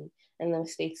 15 and the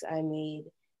mistakes I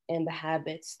made and the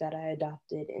habits that I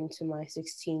adopted into my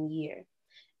 16 year.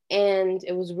 And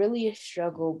it was really a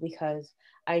struggle because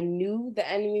I knew the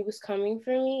enemy was coming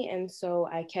for me. And so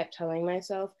I kept telling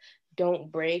myself,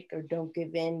 don't break or don't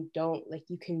give in. Don't,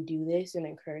 you can do this, and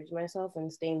encourage myself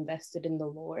and stay invested in the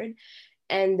Lord.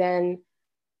 And then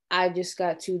I just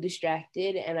got too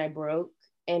distracted and I broke.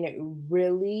 And it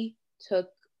really took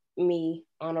me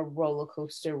on a roller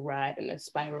coaster ride and a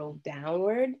spiral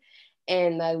downward.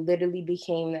 And I literally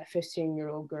became that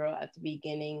 15-year-old girl at the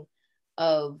beginning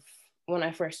of when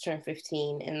I first turned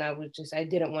 15. And I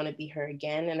didn't want to be her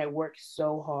again. And I worked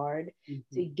so hard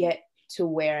to get to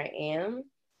where I am.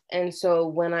 And so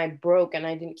when I broke and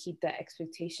I didn't keep that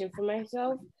expectation for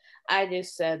myself, I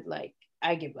just said,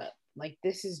 I give up.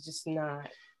 This is just not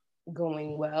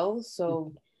going well.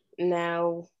 So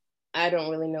now I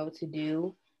don't really know what to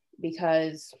do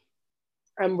because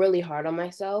I'm really hard on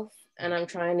myself and I'm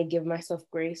trying to give myself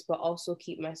grace, but also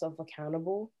keep myself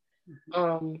accountable.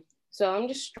 So I'm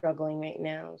just struggling right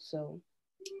now. So,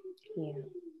 yeah.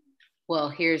 Well,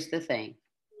 here's the thing.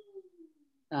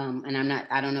 And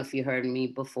I don't know if you heard me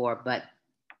before, but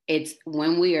it's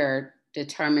when we are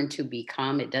determined to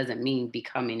become, it doesn't mean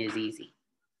becoming is easy.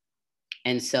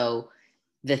 And so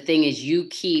the thing is, you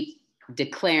keep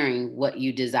declaring what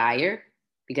you desire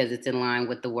because it's in line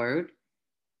with the word.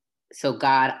 So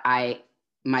God, I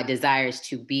My desire is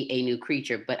to be a new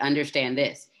creature. But understand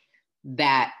this,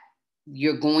 that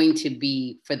you're going to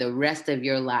be, for the rest of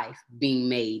your life, being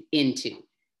made into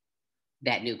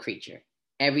that new creature.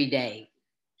 Every day,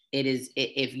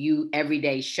 if you every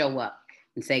day show up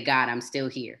and say, God, I'm still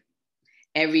here.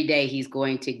 Every day he's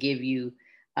going to give you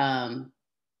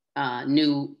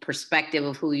new perspective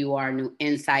of who you are, new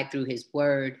insight through his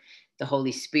word. The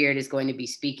Holy Spirit is going to be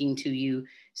speaking to you.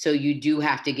 So you do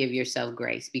have to give yourself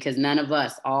grace, because none of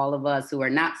us, all of us who are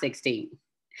not 16,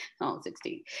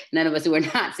 none of us who are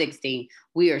not 16,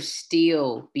 we are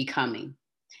still becoming.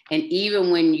 And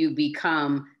even when you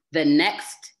become the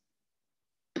next,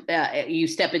 you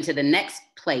step into the next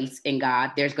place in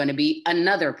God, there's going to be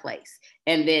another place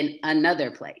and then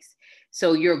another place.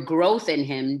 So your growth in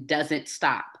him doesn't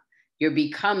stop. Your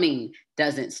becoming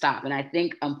doesn't stop. And I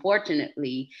think,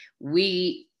 unfortunately,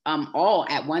 we all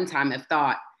at one time have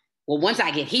thought, well, once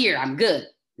I get here, I'm good.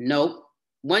 Nope.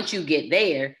 Once you get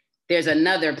there, there's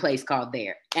another place called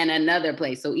there and another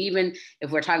place. So even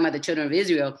if we're talking about the children of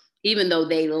Israel, even though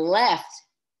they left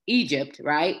Egypt,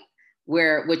 right,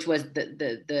 which was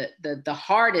the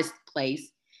hardest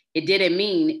place, it didn't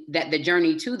mean that the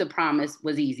journey to the promise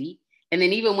was easy. And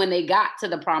then even when they got to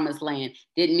the promised land,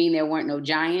 didn't mean there weren't no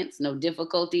giants, no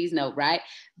difficulties, no, right?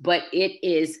 But it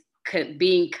is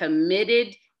being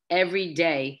committed every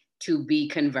day to be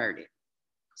converted.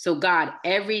 So God,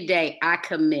 every day I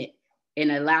commit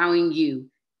in allowing you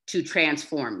to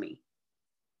transform me.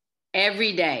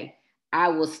 Every day I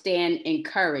will stand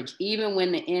encouraged, even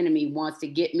when the enemy wants to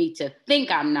get me to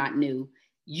think I'm not new.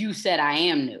 You said I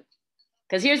am new.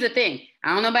 Because here's the thing,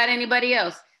 I don't know about anybody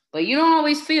else, but you don't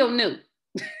always feel new.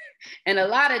 And a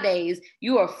lot of days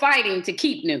you are fighting to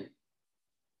keep new.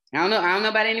 I don't know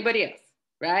about anybody else,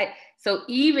 right? So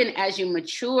even as you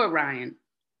mature, Ryan,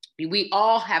 we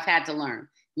all have had to learn.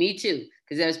 Me too,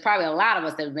 because there's probably a lot of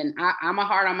us that have been, I'm a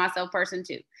hard on myself person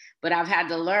too, but I've had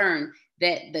to learn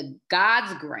that the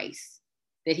God's grace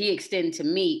that he extended to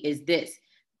me is this.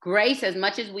 Grace, as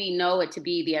much as we know it to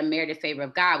be the unmerited favor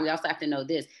of God, we also have to know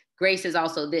this. Grace is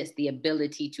also this, the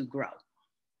ability to grow.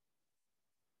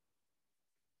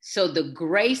 So the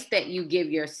grace that you give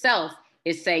yourself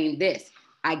is saying this,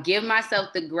 I give myself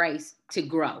the grace to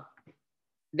grow.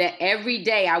 That every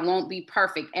day I won't be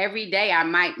perfect. Every day I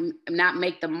might not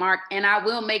make the mark, and I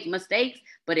will make mistakes,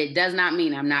 but it does not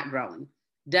mean I'm not growing.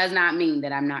 Does not mean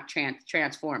that I'm not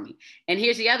transforming. And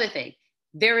here's the other thing.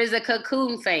 There is a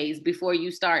cocoon phase before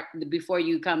you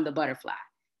come the butterfly,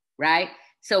 right?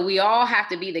 So we all have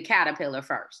to be the caterpillar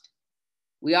first.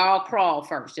 We all crawl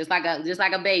first, just like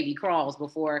a baby crawls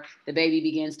before the baby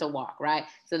begins to walk, right?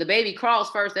 So the baby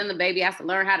crawls first, then the baby has to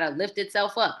learn how to lift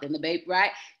itself up. Then the baby, right?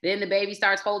 Then the baby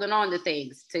starts holding on to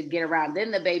things to get around.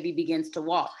 Then the baby begins to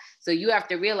walk. So you have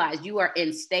to realize you are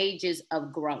in stages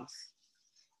of growth.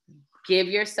 Give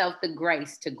yourself the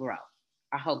grace to grow.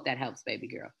 I hope that helps, baby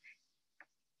girl.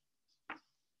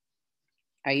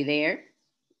 Are you there?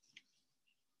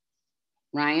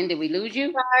 Ryan, did we lose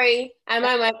you? Sorry,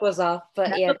 my mic was off,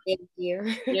 but yeah, thank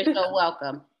you. You're so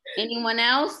welcome. Anyone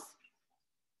else?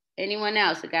 Anyone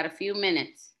else? We got a few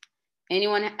minutes.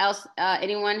 Anyone else?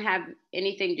 Anyone have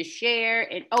anything to share?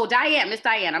 Diane, Miss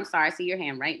Diane, I'm sorry. I see your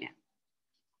hand right now.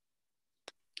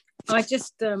 I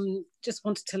just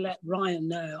wanted to let Ryan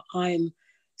know I'm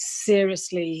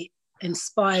seriously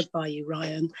inspired by you,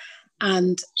 Ryan.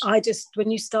 And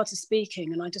when you started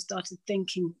speaking, and I just started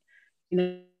thinking,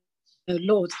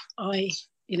 Lord,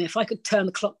 if I could turn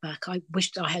the clock back, I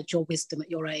wished I had your wisdom at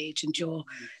your age and your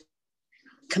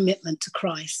commitment to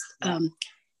Christ.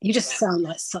 You just sound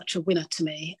like such a winner to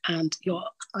me, and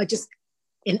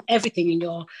in everything,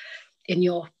 in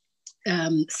your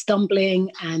stumbling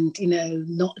and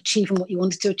not achieving what you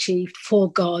wanted to achieve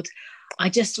for God, I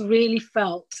just really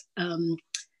felt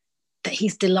that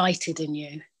he's delighted in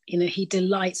you. He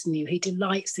delights in you. He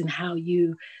delights in how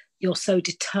you're so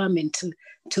determined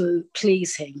to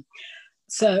please him.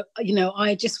 So,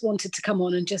 I just wanted to come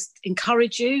on and just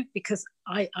encourage you, because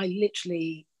I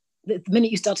literally, the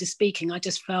minute you started speaking, I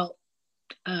just felt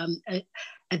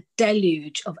a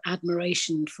deluge of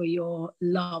admiration for your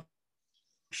love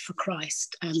for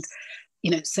Christ. And,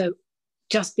 so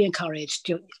just be encouraged.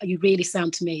 You really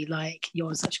sound to me like you're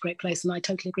in such a great place. And I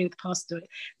totally agree with the pastor.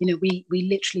 We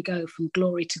literally go from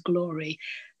glory to glory.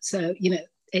 So,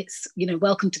 it's,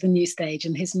 welcome to the new stage,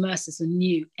 and his mercies are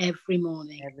new every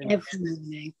morning. Every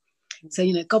morning. So,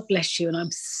 God bless you. And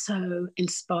I'm so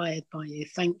inspired by you.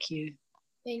 Thank you.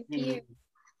 Thank you.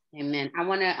 Amen. I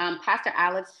want to, Pastor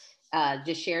Alex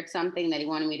just shared something that he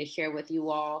wanted me to share with you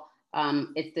all.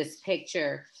 It's this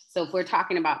picture. So if we're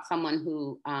talking about someone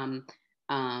who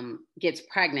gets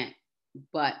pregnant,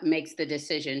 but makes the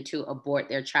decision to abort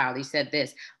their child. He said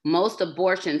this: most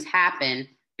abortions happen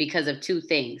because of two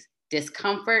things: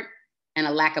 discomfort and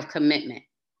a lack of commitment.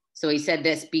 So he said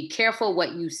this: be careful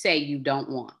what you say you don't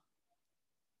want.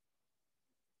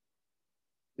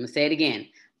 I'm gonna say it again.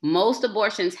 Most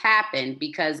abortions happen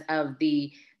because of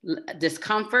the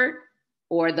discomfort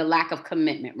or the lack of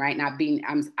commitment, right? Not being,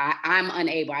 I'm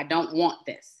unable, I don't want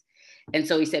this. And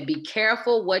so he said, be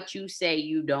careful what you say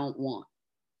you don't want.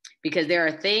 Because there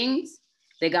are things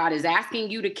that God is asking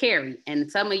you to carry.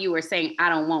 And some of you are saying, I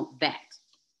don't want that.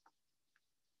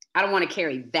 I don't want to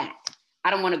carry that. I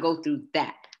don't want to go through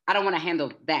that. I don't want to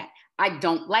handle that. I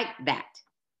don't like that.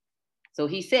 So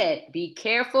he said, be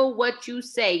careful what you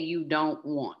say you don't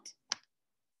want.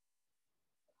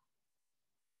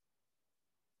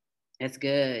 That's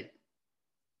good.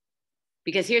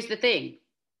 Because here's the thing.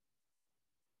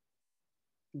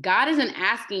 God isn't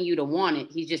asking you to want it.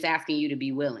 He's just asking you to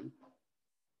be willing.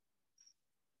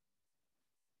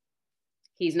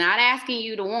 He's not asking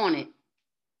you to want it.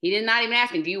 He did not even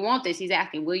asking, do you want this? He's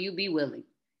asking, will you be willing?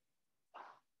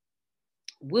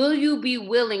 Will you be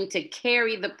willing to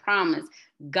carry the promise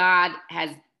God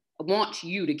wants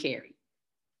you to carry?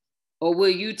 Or will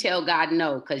you tell God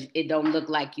no, because it don't look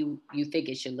like you think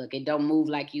it should look. It don't move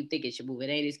like you think it should move. It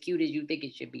ain't as cute as you think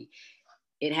it should be.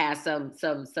 It has some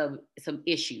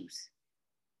issues.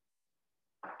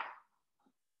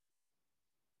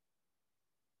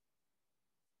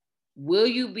 Will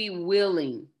you be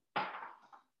willing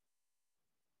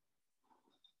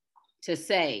to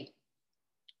say,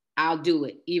 I'll do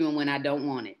it even when I don't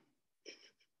want it?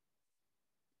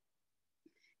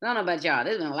 I don't know about y'all.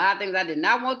 There's been a lot of things I did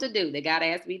not want to do that God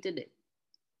asked me to do.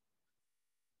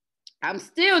 I'm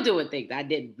still doing things I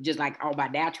did just like all my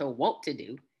natural want to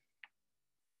do.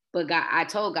 But God, I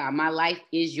told God, my life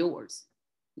is yours.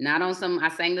 Not on some, I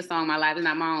sang the song, my life is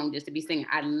not my own, just to be singing.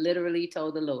 I literally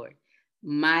told the Lord,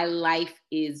 my life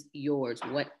is yours.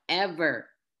 Whatever,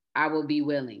 I will be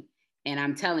willing. And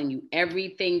I'm telling you,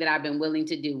 everything that I've been willing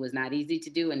to do was not easy to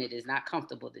do, and it is not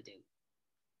comfortable to do.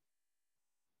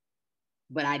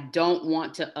 But I don't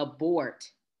want to abort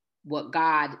what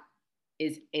God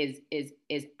is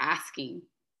asking.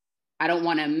 I don't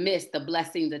want to miss the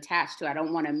blessings attached to it. I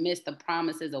don't want to miss the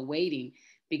promises awaiting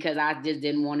because I just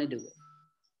didn't want to do it.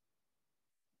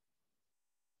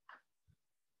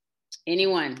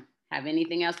 Anyone have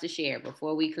anything else to share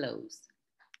before we close?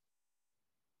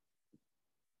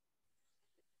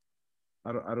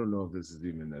 I don't know if this is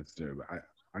even necessary, but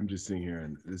I'm just sitting here,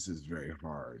 and this is very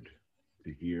hard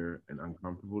to hear and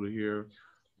uncomfortable to hear,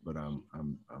 but I'm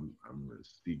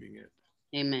receiving it.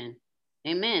 Amen.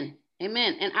 Amen.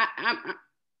 Amen. And I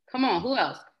come on, who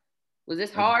else? Was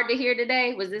this hard to hear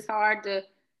today? Was this hard to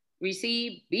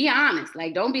receive? Be honest.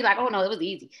 Like, don't be like, oh no, it was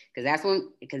easy.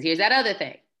 Because here's that other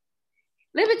thing.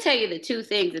 Let me tell you the two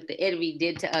things that the enemy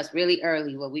did to us really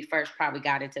early when we first probably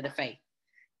got into the faith.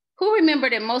 Who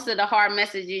remembered that most of the hard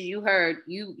messages you heard,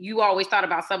 you always thought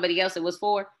about somebody else it was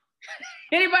for?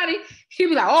 Anybody? You'd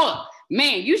be like, oh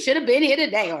man, you should have been here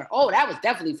today. Or, oh, that was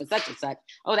definitely for such and such.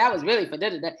 Oh, that was really for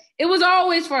da-da-da. It was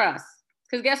always for us.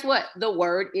 Because guess what? The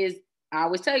word is, I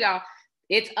always tell y'all,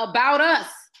 it's about us.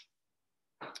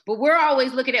 But we're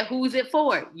always looking at who's it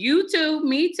for. You too,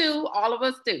 me too, all of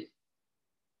us too.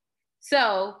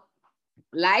 So,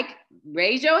 like,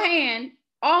 raise your hand,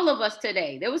 all of us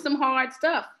today. There was some hard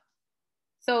stuff.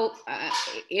 So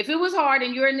if it was hard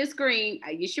and you're in the screen,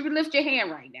 you should lift your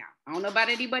hand right now. I don't know about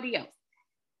anybody else.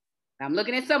 I'm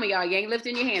looking at some of y'all, you ain't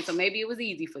lifting your hand, so maybe it was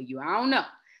easy for you. I don't know.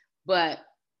 But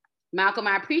Malcolm,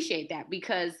 I appreciate that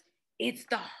because it's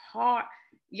the hard,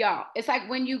 y'all. It's like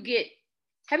when you get,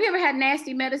 have you ever had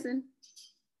nasty medicine?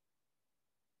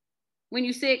 When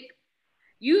you sick,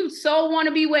 you so want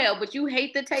to be well, but you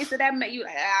hate the taste of that. You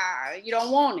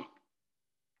don't want it.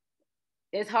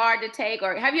 It's hard to take.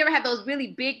 Or have you ever had those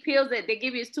really big pills that they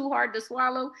give you? It's too hard to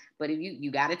swallow, but if you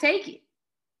got to take it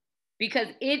because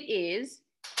it is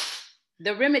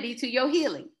the remedy to your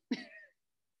healing.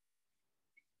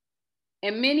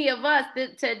 And many of us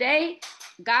today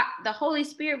got the Holy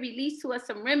Spirit released to us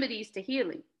some remedies to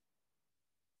healing.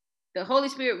 The Holy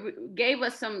Spirit gave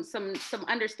us some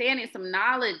understanding, some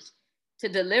knowledge to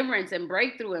deliverance and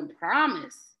breakthrough and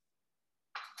promise.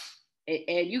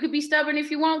 And you could be stubborn if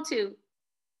you want to,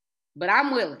 but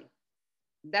I'm willing.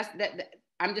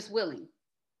 I'm just willing.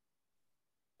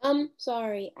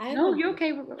 Sorry. No, you're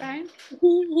okay, Ryan.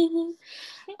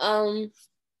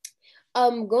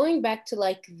 Going back to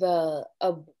like the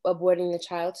aborting the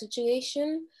child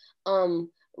situation,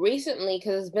 recently,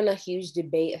 because it's been a huge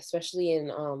debate, especially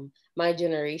in my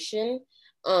generation,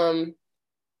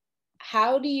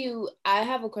 I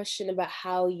have a question about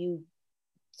how you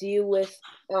deal with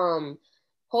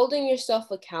holding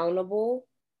yourself accountable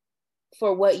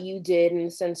for what you did in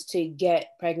a sense to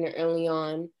get pregnant early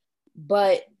on,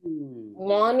 but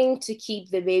wanting to keep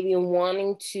the baby and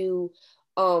wanting to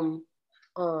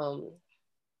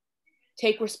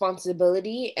take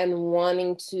responsibility and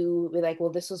wanting to be like,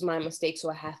 well, this was my mistake, so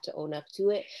I have to own up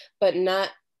to it, but not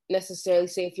necessarily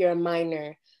say if you're a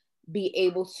minor, be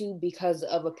able to because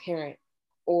of a parent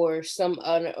or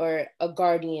or a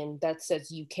guardian that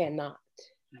says you cannot.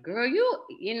 Girl,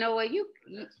 you know what, you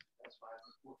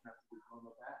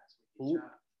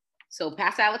so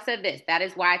Pastor Alex said this, that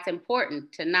is why it's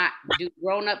important to not do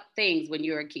grown-up things when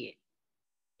you're a kid.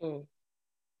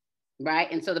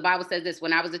 Right? And so the Bible says this,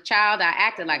 when I was a child, I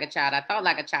acted like a child, I thought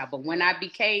like a child, but when I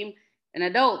became an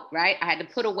adult, right, I had to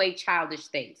put away childish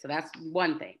things. So that's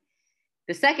one thing.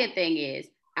 The second thing is,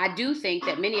 I do think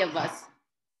that many of us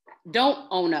don't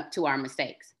own up to our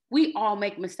mistakes. We all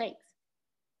make mistakes.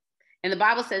 And the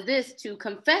Bible says this, to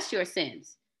confess your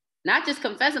sins, not just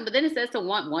confess them, but then it says to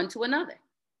want one to another.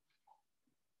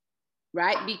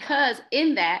 Right? Because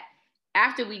in that,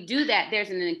 after we do that, there's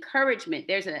an encouragement,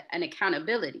 there's an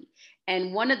accountability.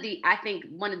 And I think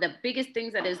one of the biggest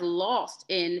things that is lost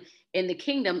in the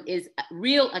kingdom is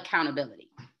real accountability.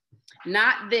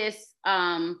 Not this,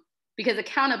 because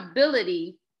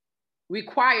accountability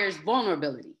requires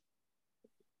vulnerability.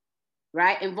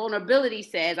 Right? And vulnerability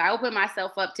says, I open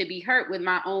myself up to be hurt with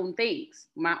my own things,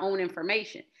 my own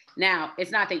information. Now,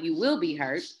 it's not that you will be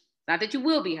hurt,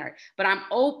 but I'm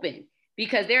open.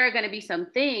 Because there are going to be some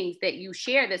things that you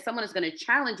share that someone is going to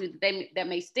challenge you that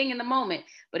may sting in the moment,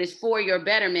 but it's for your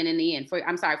betterment in the end. For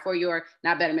your,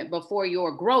 not betterment, but for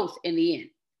your growth in the end.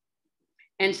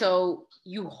 And so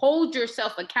you hold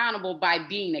yourself accountable by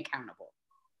being accountable.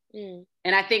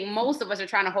 And I think most of us are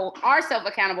trying to hold ourselves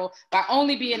accountable by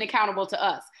only being accountable to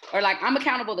us. Or like, I'm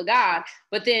accountable to God,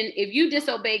 but then if you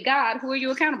disobey God, who are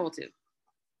you accountable to?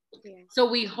 Yeah. So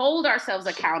we hold ourselves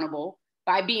accountable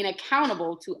by being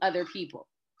accountable to other people,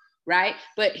 right?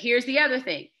 But here's the other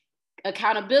thing.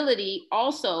 Accountability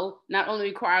also not only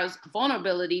requires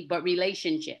vulnerability, but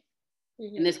relationship.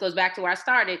 And this goes back to where I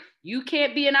started. You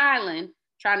can't be an island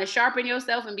trying to sharpen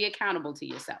yourself and be accountable to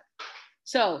yourself.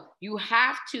 So you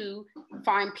have to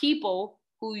find people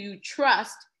who you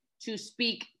trust to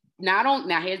speak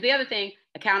now here's the other thing.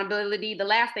 Accountability, the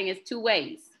last thing, is two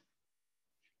ways.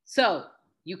 So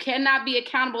you cannot be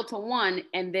accountable to one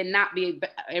and then not be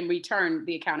in return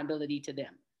the accountability to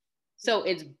them. So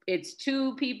it's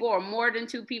two people or more than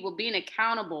two people being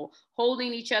accountable,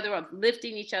 holding each other up,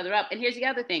 lifting each other up. And here's the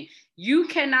other thing. You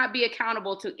cannot be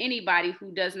accountable to anybody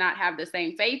who does not have the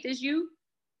same faith as you,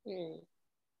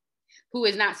 who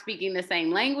is not speaking the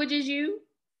same language as you,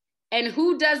 and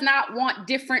who does not want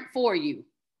different for you.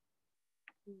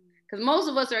 Because most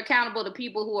of us are accountable to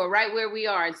people who are right where we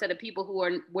are instead of people who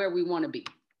are where we want to be.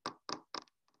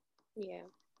 Yeah.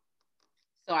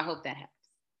 So I hope that helps.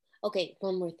 Okay,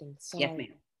 one more thing. Sorry. Yes,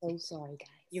 ma'am. I'm sorry, guys.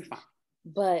 You're fine.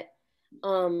 But,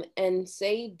 and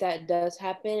say that does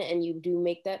happen and you do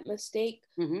make that mistake,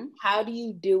 how do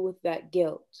you deal with that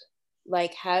guilt?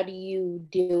 Like, how do you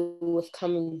deal with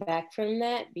coming back from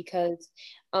that? Because,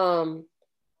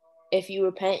 if you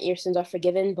repent, your sins are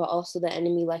forgiven, but also the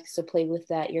enemy likes to play with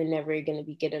that. You're never going to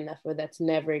be good enough, or that's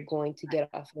never going to get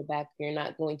off your back. You're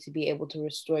not going to be able to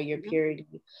restore your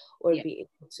purity or be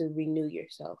able to renew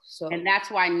yourself. So, and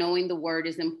that's why knowing the word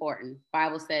is important.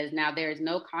 Bible says, now there is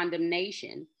no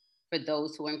condemnation for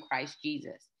those who are in Christ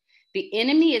Jesus. The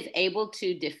enemy is able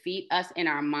to defeat us in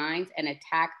our minds and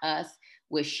attack us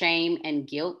with shame and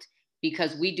guilt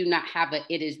because we do not have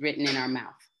it is written in our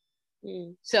mouth.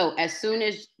 So as soon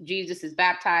as Jesus is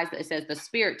baptized, it says the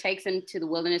Spirit takes him to the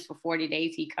wilderness for 40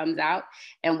 days. He comes out.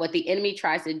 And what the enemy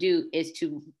tries to do is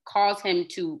to cause him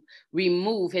to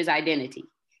remove his identity.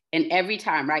 And every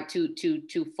time, right, to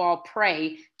fall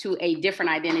prey to a different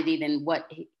identity than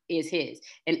what is his.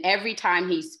 And every time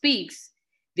he speaks,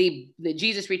 the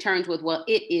Jesus returns with, well,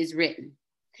 it is written.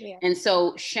 Yeah. And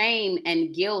so shame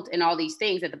and guilt and all these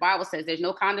things that the Bible says there's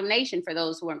no condemnation for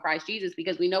those who are in Christ Jesus,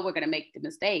 because we know we're going to make the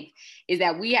mistake, is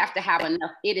that we have to have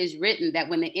enough it is written that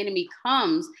when the enemy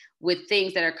comes with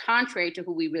things that are contrary to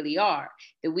who we really are,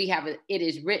 that we have it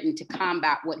is written to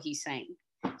combat what he's saying.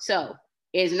 So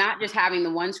it's not just having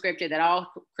the one scripture that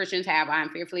all Christians have, I am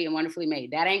fearfully and wonderfully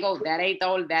made. That ain't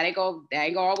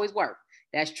gonna always work.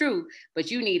 That's true, but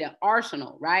you need an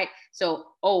arsenal, right? So,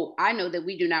 I know that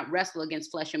we do not wrestle against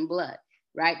flesh and blood.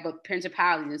 right? But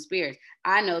principalities and spirits.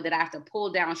 I know that I have to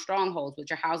pull down strongholds,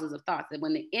 which are houses of thoughts. That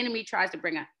when the enemy tries to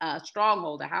bring a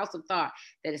stronghold, a house of thought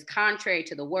that is contrary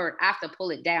to the word, I have to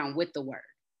pull it down with the word.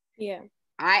 Yeah.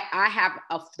 I have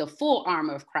the full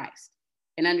armor of Christ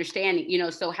and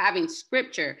understanding, so having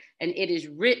scripture and it is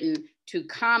written to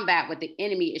combat what the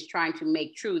enemy is trying to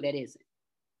make true that isn't.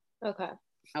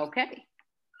 Okay.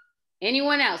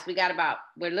 Anyone else? We're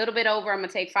a little bit over. I'm going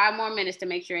to take 5 more minutes to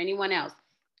make sure anyone else.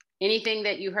 Anything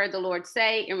that you heard the Lord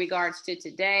say in regards to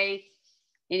today?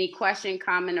 Any question,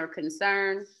 comment, or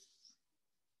concern?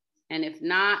 And if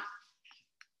not,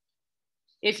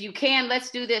 if you can, let's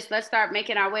do this. Let's start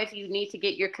making our way. If you need to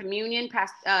get your communion,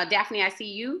 Daphne, I see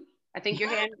you. I think your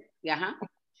hand. Yeah, huh?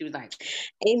 She was like,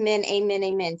 Amen, amen,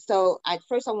 amen. So I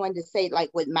wanted to say, like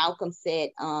what Malcolm said,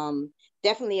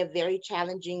 definitely a very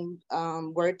challenging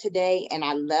word today, and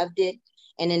I loved it.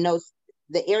 And in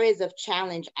the areas of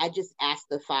challenge, I just asked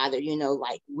the Father,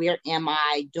 like, where am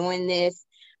I doing this?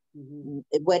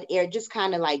 What area? Just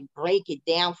kind of like break it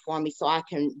down for me so I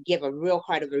can give a real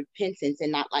heart of repentance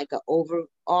and not like an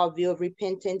overall view of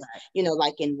repentance,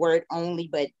 like in word only.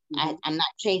 But I'm not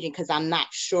changing because I'm not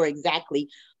sure exactly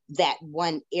that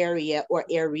one area or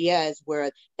areas where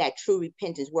that true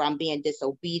repentance, where I'm being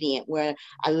disobedient, where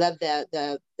I love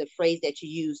the phrase that you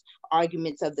use,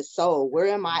 arguments of the soul. Where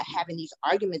am I having these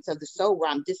arguments of the soul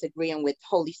where I'm disagreeing with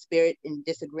Holy Spirit and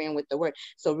disagreeing with the word?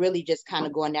 So really just kind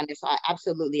of going down there. So I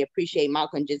absolutely appreciate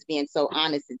Malcolm just being so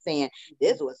honest and saying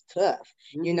this was tough,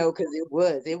 because it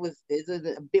was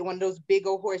a bit one of those big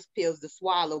old horse pills to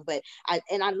swallow. But I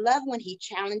love when he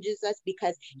challenges us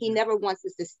because he never wants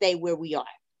us to stay where we are.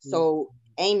 So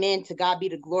amen, to God be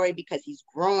the glory, because he's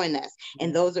growing us,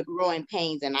 and those are growing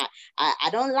pains, and I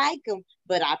don't like them,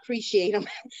 but I appreciate them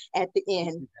at the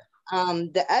end.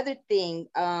 The other thing,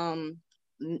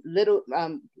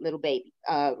 little baby,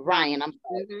 Ryan,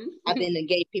 I've been and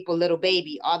gave people little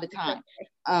baby all the time,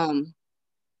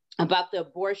 about the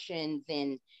abortions,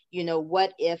 and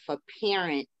what if a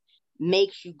parent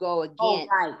makes you go against. Oh,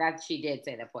 right, that she did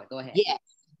say that point. Go ahead. Yes,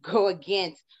 go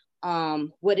against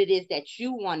what it is that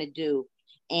you want to do.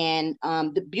 And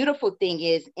the beautiful thing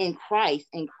is in Christ,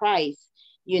 a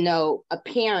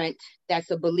parent that's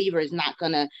a believer is not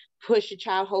going to push a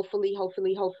child, hopefully,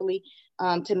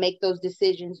 to make those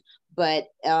decisions. But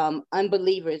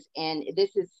unbelievers, and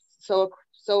this is so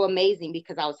amazing,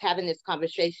 because I was having this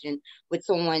conversation with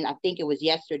someone, I think it was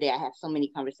yesterday. I have so many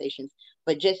conversations,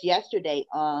 but just yesterday,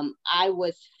 I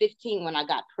was 15 when I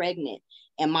got pregnant,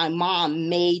 and my mom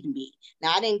made me.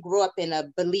 Now, I didn't grow up in a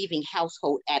believing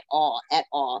household at all.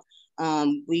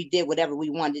 We did whatever we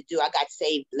wanted to do. I got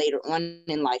saved later on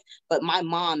in life, but my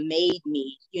mom made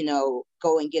me,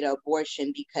 go and get an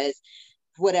abortion because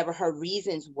whatever her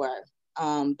reasons were.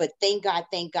 But thank God,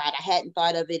 I hadn't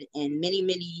thought of it in many,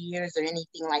 many years or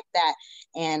anything like that.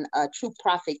 And a true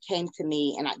prophet came to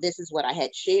me, and this is what I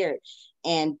had shared,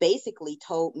 and basically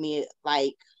told me,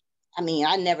 like,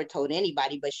 I never told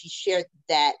anybody, but she shared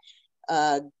that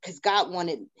because God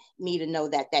wanted me to know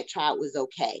that that child was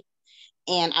okay.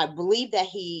 And I believe that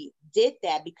he did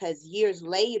that because years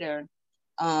later,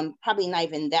 probably not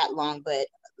even that long, but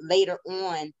later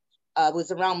on, was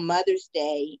around Mother's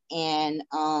Day. And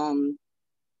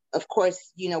of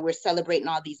course, we're celebrating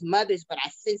all these mothers, but I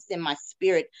sensed in my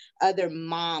spirit other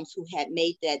moms who had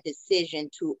made that decision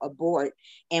to abort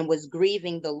and was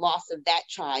grieving the loss of that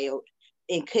child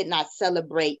and could not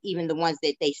celebrate even the ones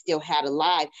that they still had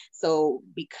alive. So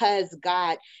because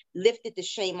God lifted the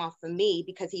shame off of me,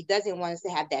 because he doesn't want us to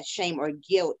have that shame or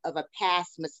guilt of a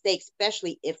past mistake,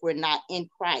 especially if we're not in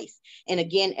Christ. And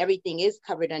again, everything is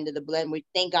covered under the blood, and we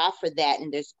thank God for that.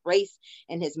 And there's grace,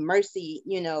 and his mercy,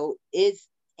 is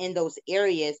in those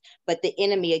areas. But the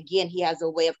enemy, again, he has a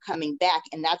way of coming back.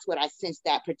 And that's what I sensed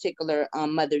that particular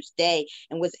Mother's Day,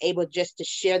 and was able just to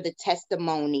share the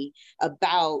testimony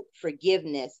about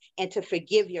forgiveness and to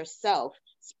forgive yourself,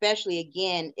 especially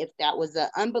again, if that was an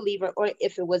unbeliever or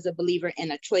if it was a believer,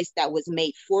 in a choice that was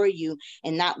made for you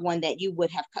and not one that you would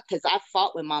have, because I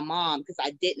fought with my mom because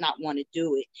I did not want to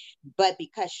do it. But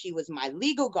because she was my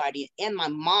legal guardian and my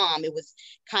mom, it was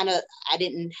kind of, I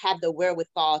didn't have the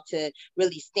wherewithal to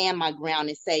really stand my ground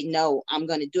and say, no, I'm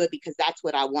going to do it because that's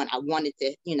what I want. I wanted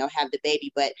to, have the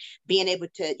baby. But being able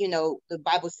to, the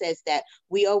Bible says that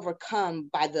we overcome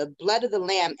by the blood of the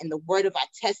Lamb and the word of our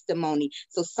testimony.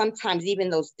 So sometimes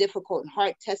even those difficult and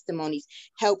hard testimonies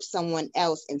help someone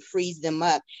else and frees them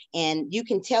up. And you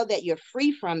can tell that you're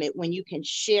free from it when you can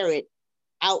share it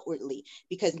outwardly,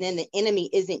 because then the enemy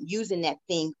isn't using that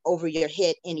thing over your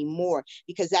head anymore.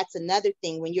 Because that's another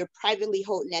thing, when you're privately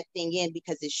holding that thing in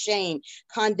because it's shame,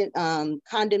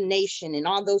 condemnation, and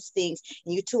all those things,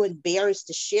 and you're too embarrassed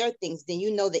to share things, then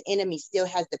you know the enemy still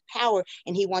has the power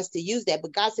and he wants to use that.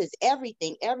 But God says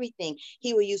everything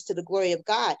he will use to the glory of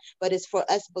God. But it's for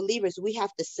us believers, we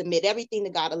have to submit everything to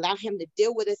God, allow him to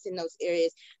deal with us in those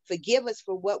areas, forgive us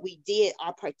for what we did,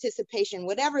 our participation,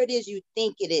 whatever it is you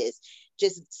think it is,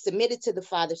 just submit it to the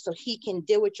Father so he can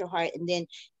deal with your heart. And then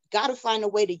got to find a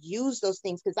way to use those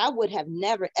things, because I would have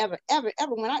never, ever, ever,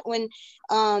 ever, when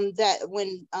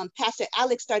Pastor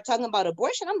Alex started talking about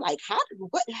abortion, I'm like,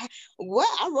 what?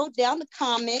 I wrote down the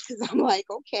comment because I'm like,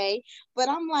 okay, but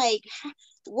I'm like,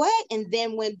 what? And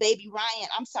then when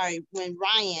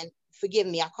Ryan, forgive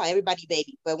me, I call everybody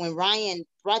baby, but when Ryan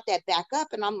brought that back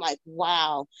up, and I'm like,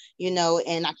 wow,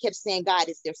 and I kept saying, God,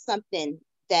 is there something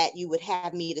that you would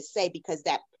have me to say? Because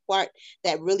that part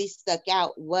that really stuck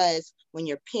out was when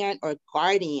your parent or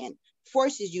guardian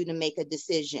forces you to make a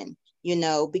decision,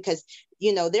 because,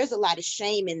 there's a lot of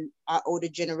shame in our older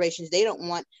generations. They don't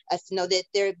want us to know that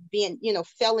they're being,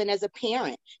 failing as a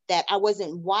parent, that I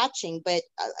wasn't watching, but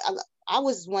I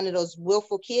was one of those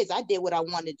willful kids. I did what I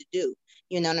wanted to do.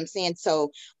 You know what I'm saying?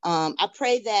 So I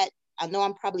pray that, I know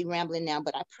I'm probably rambling now,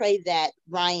 but I pray that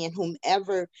Ryan,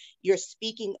 whomever you're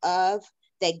speaking of,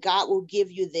 that God will give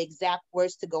you the exact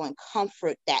words to go and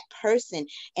comfort that person.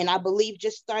 And I believe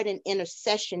just start an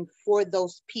intercession for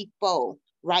those people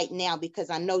right now, because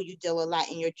I know you deal a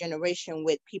lot in your generation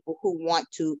with people who want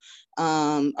to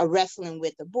are wrestling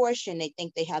with abortion. They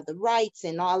think they have the rights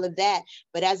and all of that.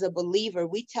 But as a believer,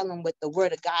 we tell them what the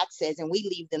word of God says, and we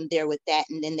leave them there with that.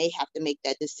 And then they have to make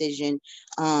that decision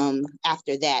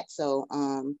after that. So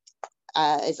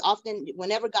as often,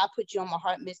 whenever God puts you on my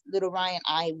heart, Miss Little Ryan,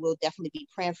 I will definitely be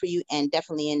praying for you, and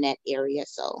definitely in that area.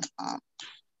 So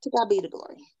to God be the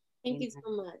glory. Thank you so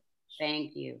much.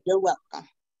 Thank you. You're welcome.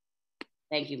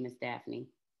 Thank you, Miss Daphne.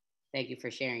 Thank you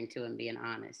for sharing too and being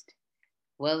honest.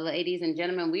 Well, ladies and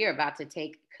gentlemen, we are about to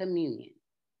take communion.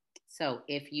 So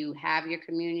if you have your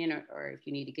communion, or if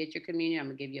you need to get your communion, I'm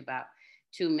gonna give you about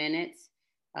 2 minutes.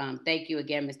 Thank you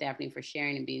again, Ms. Daphne, for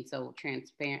sharing and being so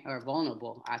transparent, or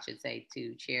vulnerable, I should say,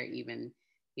 to share even,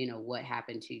 what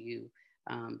happened to you.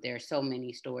 There are so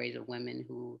many stories of women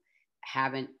who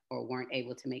haven't or weren't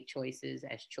able to make choices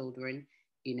as children,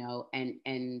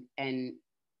 and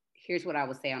here's what I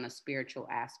would say on a spiritual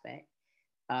aspect.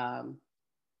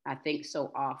 I think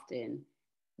so often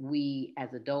we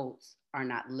as adults are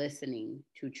not listening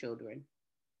to children.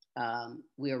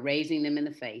 We are raising them in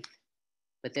the faith,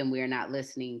 but then we are not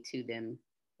listening to them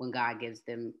when God gives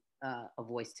them a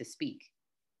voice to speak.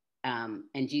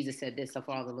 And Jesus said this, so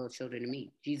for all the little children to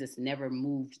me. Jesus never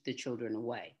moved the children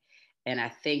away. And I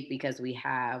think because we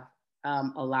have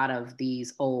a lot of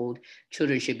these old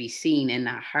children should be seen and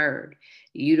not heard,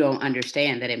 you don't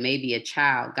understand that it may be a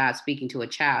child, God speaking to a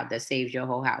child, that saves your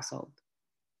whole household.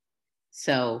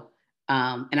 So,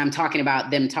 and I'm talking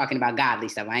about them talking about godly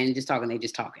stuff. I ain't just talking, they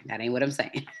just talking. That ain't what I'm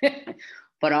saying.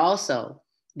 But also,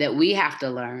 that we have to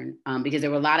learn, because there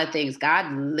were a lot of things.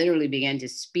 God literally began to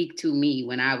speak to me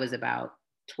when I was about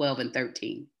 12 and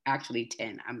 13, actually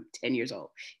 10. I'm 10 years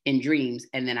old, in dreams.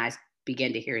 And then I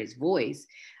began to hear his voice.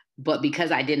 But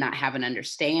because I did not have an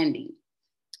understanding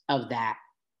of that,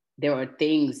 there were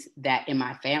things that in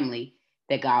my family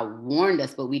that God warned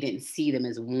us, but we didn't see them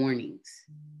as warnings.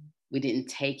 We didn't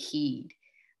take heed.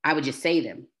 I would just say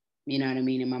them, you know what I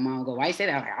mean? And my mom would go, why you say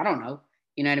that? I'm like, I don't know.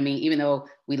 You know what I mean? Even though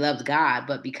we loved God,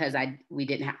 but because I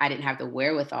didn't have the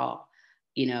wherewithal,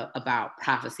 about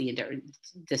prophecy and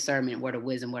discernment, word of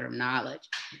wisdom, word of knowledge.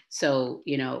 So,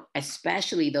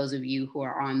 especially those of you who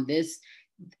are on this,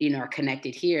 are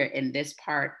connected here in this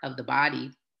part of the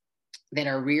body that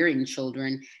are rearing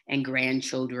children and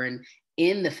grandchildren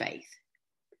in the faith.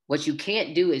 What you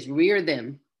can't do is rear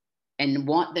them and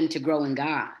want them to grow in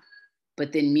God,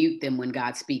 but then mute them when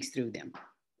God speaks through them.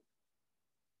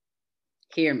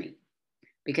 Hear me,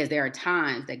 because there are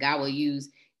times that God will use,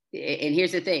 and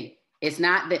here's the thing, it's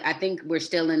not that, I think we're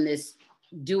still in this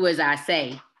do as I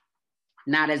say,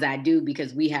 not as I do,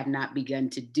 because we have not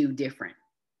begun to do different.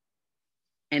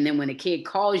 And then when a kid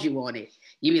calls you on it,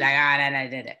 you be like,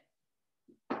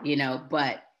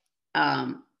 but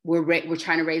we're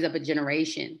trying to raise up a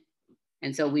generation.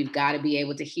 And so we've got to be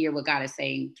able to hear what God is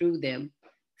saying through them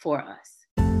for us.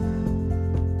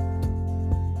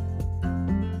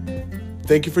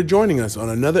 Thank you for joining us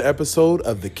on another episode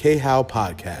of the K-How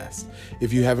Podcast.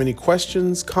 If you have any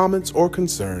questions, comments, or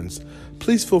concerns,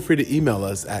 please feel free to email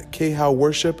us at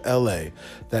khowworshipla.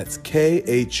 That's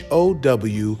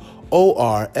KHOWWORSHIPLA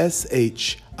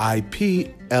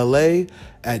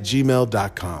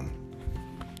ORSHIPLA@gmail.com.